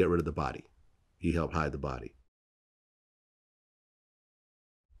helped get rid of the body. He helped hide the body.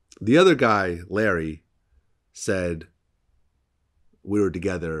 The other guy, Larry, said we were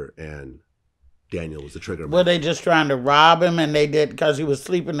together and Daniel was the trigger man. Were they just trying to rob him and they did because he was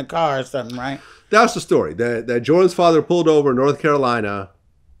asleep in the car or something, right? That's the story. That Jordan's father pulled over in North Carolina,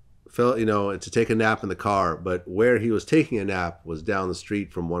 fell, to take a nap in the car, but where he was taking a nap was down the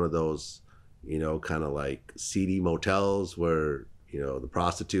street from one of those, kind of like seedy motels where, the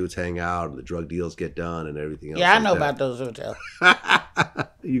prostitutes hang out and the drug deals get done and everything else. Yeah, I know about those hotels.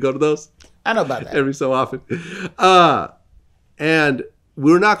 You go to those? I know about that. Every so often. And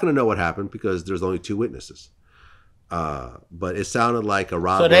we're not going to know what happened because there's only 2 witnesses. But it sounded like a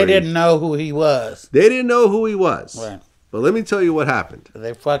robbery. So they didn't know who he was. They didn't know who he was. Right. But let me tell you what happened.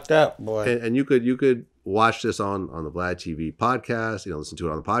 They fucked up, boy. And you could watch this on the VladTV podcast, listen to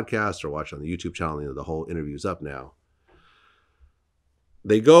it on the podcast or watch it on the YouTube channel. The whole interview's up now.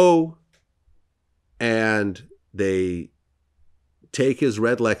 They go and they take his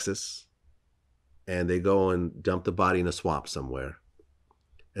red Lexus and they go and dump the body in a swamp somewhere.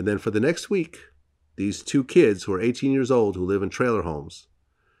 And then for the next week, these 2 kids who are 18 years old who live in trailer homes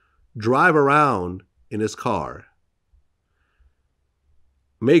drive around in his car,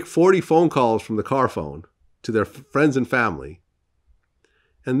 make 40 phone calls from the car phone to their friends and family,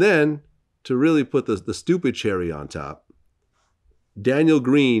 and then to really put the stupid cherry on top, Daniel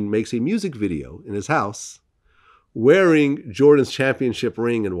Green makes a music video in his house wearing Jordan's championship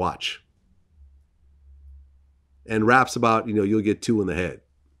ring and watch and raps about, you'll get 2 in the head.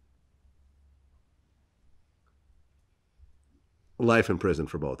 Life in prison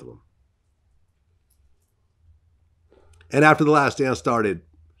for both of them. And after The Last Dance started,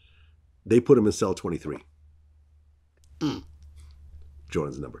 they put him in cell 23.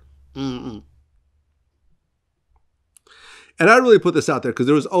 Jordan's number. Mm-mm. And I really put this out there because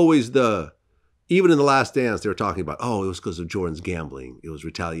there was always even in The Last Dance, they were talking about, it was because of Jordan's gambling. It was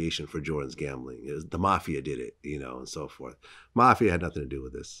retaliation for Jordan's gambling. It was, the mafia did it, and so forth. Mafia had nothing to do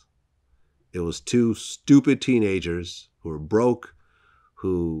with this. It was 2 stupid teenagers who were broke,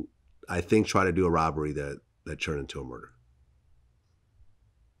 who I think tried to do a robbery that turned into a murder.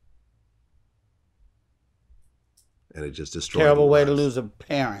 And it just destroyed. Terrible way to lose a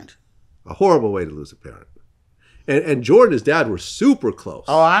parent. A horrible way to lose a parent. And Jordan and his dad were super close.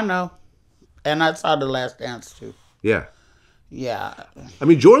 Oh, I know. And I saw The Last Dance too. Yeah. Yeah. I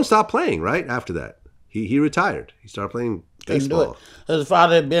mean, Jordan stopped playing, right? After that. He retired. He started playing baseball. His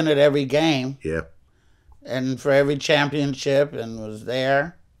father had been at every game. Yeah. And for every championship and was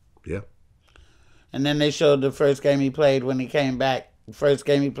there. Yeah. And then they showed the first game he played when he came back. The first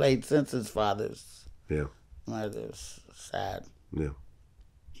game he played since his father's. Yeah. Mother's sad. Yeah.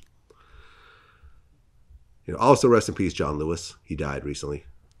 Also rest in peace, John Lewis. He died recently.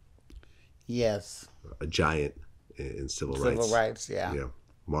 Yes. A giant in civil rights. Civil rights, yeah. Yeah.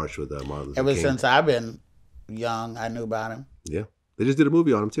 Marched with Martin Luther Ever King. since I've been young, I knew about him. Yeah. They just did a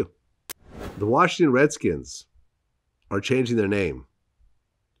movie on him, too. The Washington Redskins are changing their name.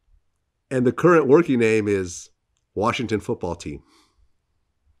 And the current working name is Washington Football Team.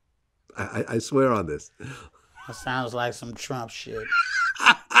 I swear on this. That sounds like some Trump shit.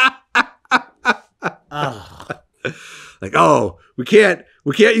 Ugh. Like, oh, we can't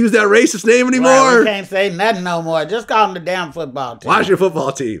use that racist name anymore. Right, we can't say nothing no more. Just call them the damn football team. Washington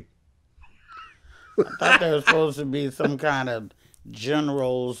Football Team. I thought there was supposed to be some kind of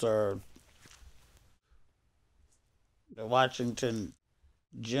generals or the Washington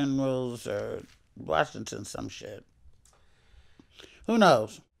Generals or Washington some shit. Who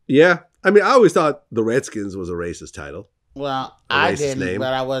knows? Yeah. I mean, I always thought the Redskins was a racist title. Well, I didn't, name.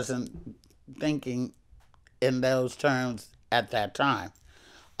 but I wasn't thinking in those terms at that time.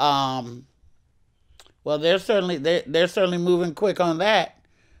 Well, they're certainly moving quick on that.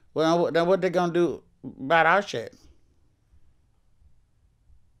 Well, then what they gonna do about our shit?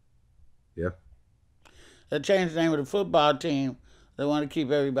 Yeah. They changed the name of the football team. They want to keep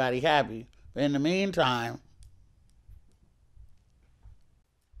everybody happy. But in the meantime,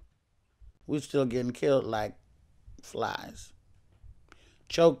 we're still getting killed like flies.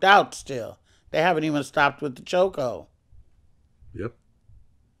 Choked out still. They haven't even stopped with the chokehold. Yep.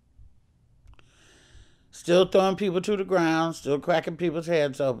 Still throwing people to the ground, still cracking people's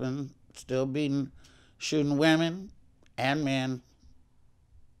heads open, still shooting women and men,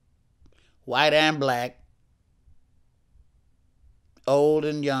 white and black, old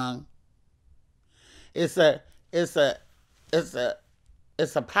and young. It's a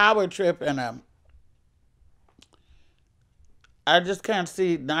power trip, and I just can't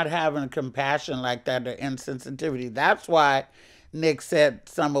see not having compassion like that or insensitivity. That's why Nick said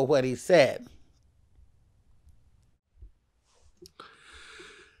some of what he said.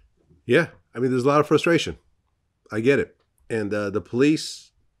 Yeah. I mean, there's a lot of frustration. I get it. And the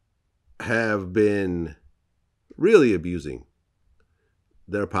police have been really abusing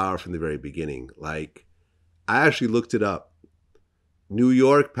their power from the very beginning. Like, I actually looked it up. New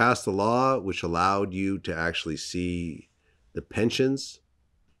York passed a law which allowed you to actually see the pensions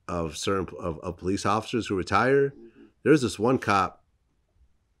of certain of police officers who retire. There's this one cop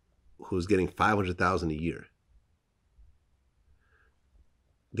who's getting $500,000 a year.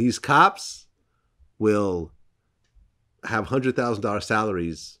 These cops will have $100,000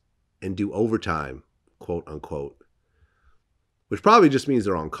 salaries and do overtime, quote unquote, which probably just means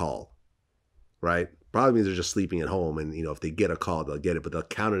they're on call, right? Probably means they're just sleeping at home, and if they get a call, they'll get it, but they'll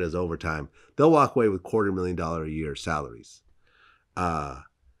count it as overtime. They'll walk away with $250,000 a year salaries. And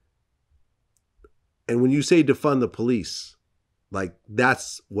when you say defund the police, like,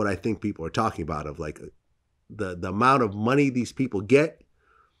 that's what I think people are talking about, of like the amount of money these people get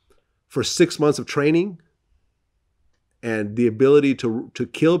for 6 months of training and the ability to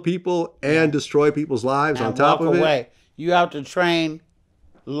kill people and destroy people's lives and on top of it. You have to train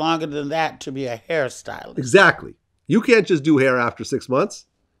longer than that to be a hairstylist. Exactly. You can't just do hair after 6 months.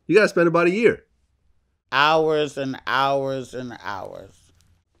 You got to spend about a year. Hours and hours and hours.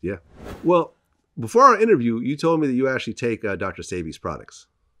 Yeah. Well, before our interview, you told me that you actually take Dr. Sebi's products.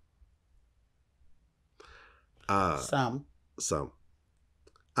 Some.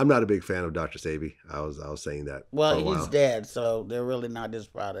 I'm not a big fan of Dr. Sebi. I was saying that. Well, he's dead, so they're really not his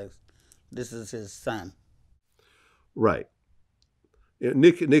products. This is his son. Right.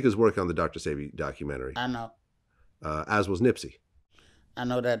 Nick is working on the Dr. Sebi documentary. I know. As was Nipsey. I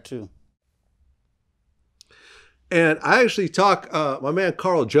know that too. And I actually talked, my man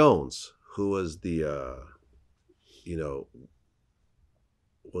Carl Jones, who was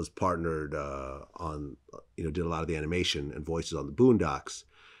was partnered on, did a lot of the animation and voices on the Boondocks.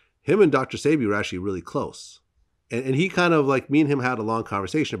 Him and Dr. Sebi were actually really close. And he kind of, like, me and him had a long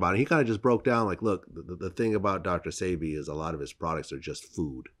conversation about it. He kind of just broke down, like, look, the thing about Dr. Sebi is a lot of his products are just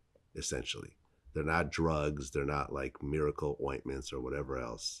food, essentially. They're not drugs. They're not like miracle ointments or whatever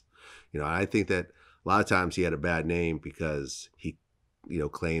else. I think that a lot of times he had a bad name because he,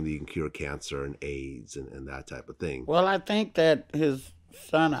 claimed he can cure cancer and AIDS and that type of thing. Well, I think that his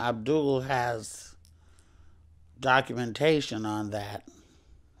son Abdul has documentation on that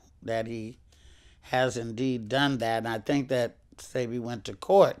he has indeed done that. And I think that Sebi went to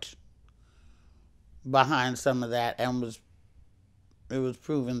court behind some of that, and it was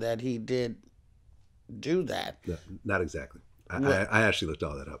proven that he did do that. No, not exactly. I actually looked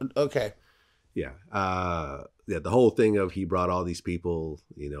all that up. Okay. Yeah. The whole thing of he brought all these people,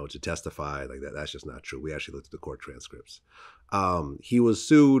 to testify, like that's just not true. We actually looked at the court transcripts. He was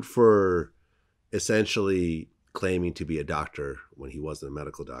sued for essentially claiming to be a doctor when he wasn't a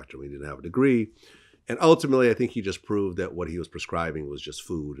medical doctor, when he didn't have a degree. And ultimately, I think he just proved that what he was prescribing was just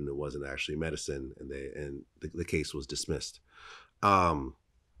food and it wasn't actually medicine, and the case was dismissed.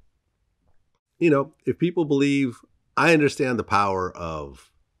 you know, if people believe, I understand the power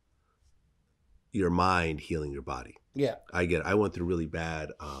of your mind healing your body. Yeah. I get it. I went through really bad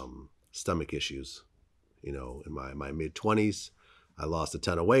stomach issues, you know, in my mid-20s. I lost a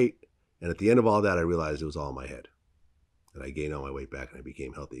ton of weight. And at the end of all that, I realized it was all in my head. And I gained all my weight back and I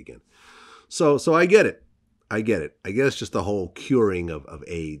became healthy again. So I get it. I get it. I guess just the whole curing of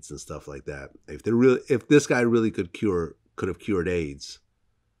AIDS and stuff like that. If this guy really could have cured AIDS,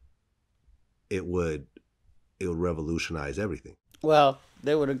 it would revolutionize everything. Well,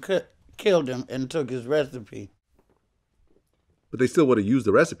 they would have killed him and took his recipe. But they still would have used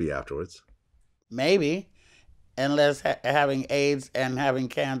the recipe afterwards. Maybe, unless having AIDS and having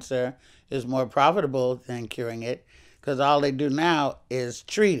cancer is more profitable than curing it, because all they do now is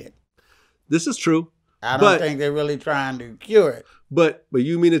treat it. This is true. I don't think they're really trying to cure it. But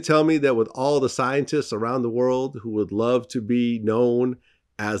you mean to tell me that with all the scientists around the world who would love to be known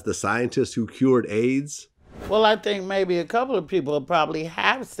as the scientists who cured AIDS? Well, I think maybe a couple of people probably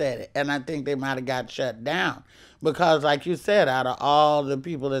have said it, and I think they might have got shut down. Because like you said, out of all the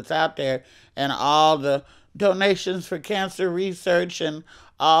people that's out there and all the donations for cancer research and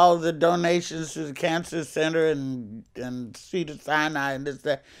all the donations to the cancer center and Cedars-Sinai and this,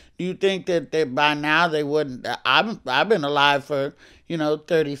 that, do you think that by now they wouldn't? I've been alive for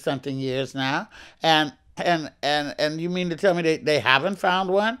 30-something years now, and you mean to tell me they haven't found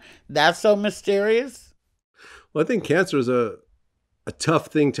one? That's so mysterious. Well, I think cancer is a tough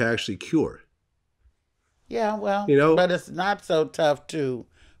thing to actually cure. Yeah, well, but it's not so tough to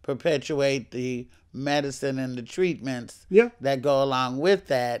perpetuate the medicine and the treatments that go along with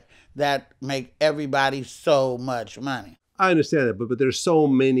that make everybody so much money. I understand that, but there's so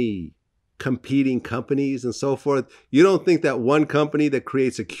many competing companies and so forth. You don't think that one company that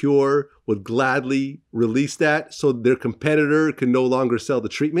creates a cure would gladly release that so their competitor can no longer sell the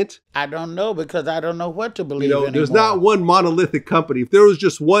treatment? I don't know, because I don't know what to believe anymore. There's not one monolithic company. If there was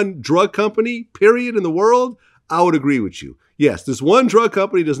just one drug company, period, in the world, I would agree with you. Yes, this one drug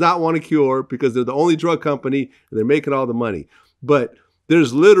company does not want a cure because they're the only drug company and they're making all the money. But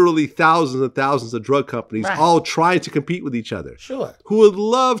there's literally thousands and thousands of drug companies all trying to compete with each other. Sure. Who would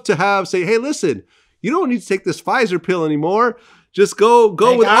love to say, hey, listen, you don't need to take this Pfizer pill anymore. Just go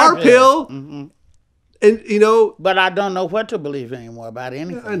with our pill. Mm-hmm. And, But I don't know what to believe anymore about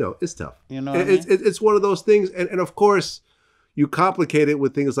anything. I know. It's tough. You know what I mean? It's one of those things. And of course, you complicate it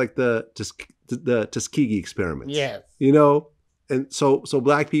with things like the Tuskegee experiments. Yes. And so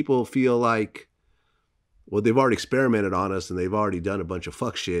black people feel like, well, they've already experimented on us and they've already done a bunch of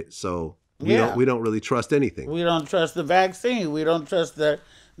fuck shit. So we don't really trust anything. We don't trust the vaccine. We don't trust the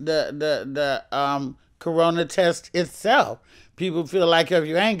corona test itself. People feel like if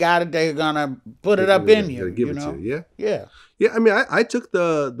you ain't got it, they're gonna put it up in you. Give it to you. Yeah. I mean, I took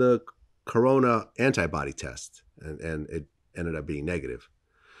the corona antibody test and it ended up being negative,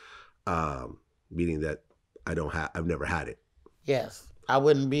 meaning that I've never had it. Yes, I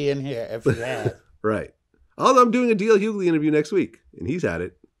wouldn't be in here if you had. Right. Although I'm doing a D.L. Hughley interview next week, and he's had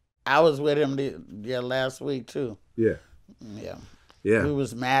it. I was with him last week too. Yeah. Yeah. Yeah. We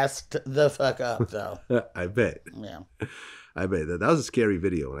was masked the fuck up though. I bet. Yeah. I bet that was a scary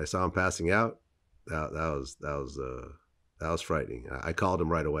video. When I saw him passing out, that was frightening. I called him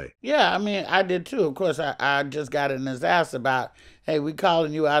right away. Yeah, I mean, I did too. Of course, I just got in his ass about, hey, we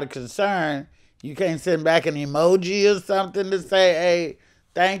calling you out of concern. You can't send back an emoji or something to say, hey,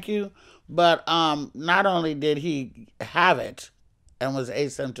 thank you. But not only did he have it and was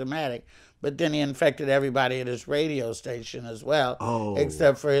asymptomatic, but then he infected everybody at his radio station as well,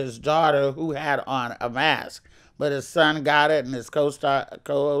 except for his daughter, who had on a mask. But his son got it, and his co-host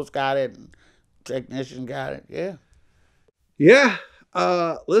got it, and technician got it. Yeah. Yeah.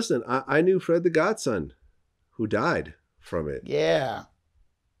 Listen, I knew Fred the Godson, who died from it. Yeah.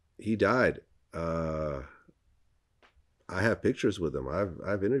 He died. I have pictures with him.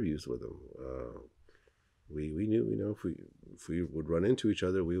 I've interviews with him. We knew, if we would run into each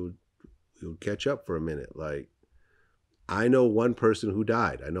other, we would catch up for a minute. Like, I know one person who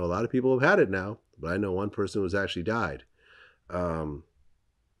died. I know a lot of people have had it now, but I know one person who's actually died.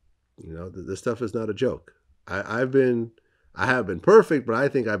 This stuff is not a joke. I have been perfect, but I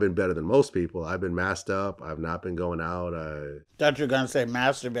think I've been better than most people. I've been masked up. I've not been going out. Thought you were going to say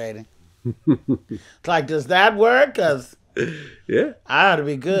masturbating. It's like, does that work? Because yeah, I ought to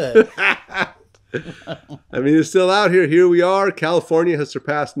be good. I mean, it's still out here. Here we are. California has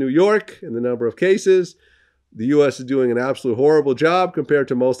surpassed New York in the number of cases. The U.S. is doing an absolute horrible job compared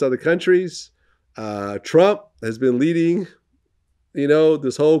to most other countries. Trump has been leading,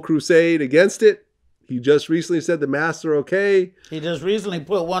 this whole crusade against it. He just recently said the masks are okay. He just recently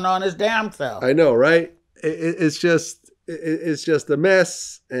put one on his damn self. I know, right? It's just a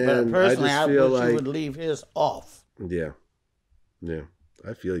mess, and but personally, I just feel wish like he would leave his off. Yeah,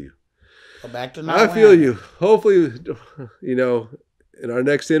 I feel you. Go back to I feel you. Hopefully, in our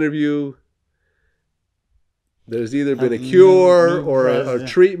next interview, there's either been a cure or a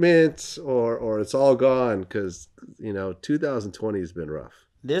treatment, or it's all gone, because 2020 has been rough.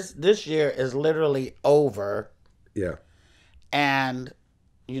 This year is literally over. Yeah. And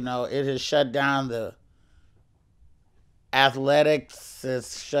it has shut down the athletics,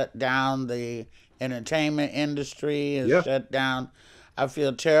 it's shut down the entertainment industry, it's shut down. I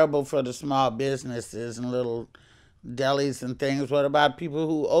feel terrible for the small businesses and little delis and things. What about people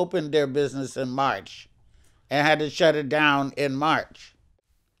who opened their business in March and had to shut it down in March?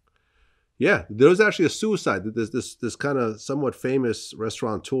 Yeah, there was actually a suicide. There's this kind of somewhat famous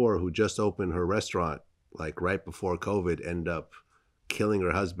restaurateur who just opened her restaurant like right before COVID, ended up killing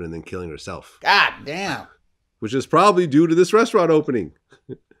her husband and then killing herself. God damn. Which is probably due to this restaurant opening.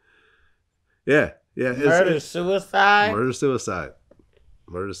 Yeah. Murder-suicide? Murder-suicide.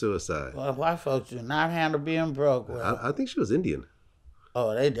 Well, white folks do not handle being broke well. I think she was Indian.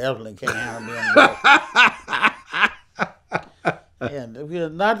 Oh, they definitely can't handle being broke. And if you're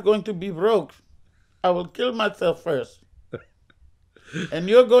not going to be broke, I will kill myself first. And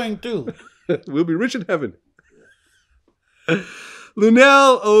you're going to. We'll be rich in heaven.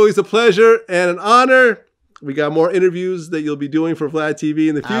 Lunell, always a pleasure and an honor. We got more interviews that you'll be doing for VladTV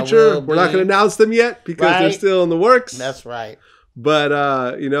in the future. We're not going to announce them yet because they're still in the works. That's right. But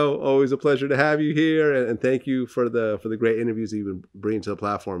always a pleasure to have you here, and thank you for the great interviews you've been bringing to the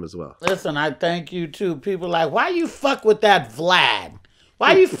platform as well. Listen, I thank you too. People are like, why you fuck with that Vlad?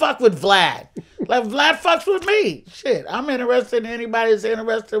 Why you fuck with Vlad? Like, Vlad fucks with me. Shit, I'm interested in anybody that's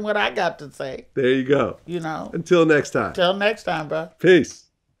interested in what I got to say. There you go. Until next time. Until next time, bro. Peace.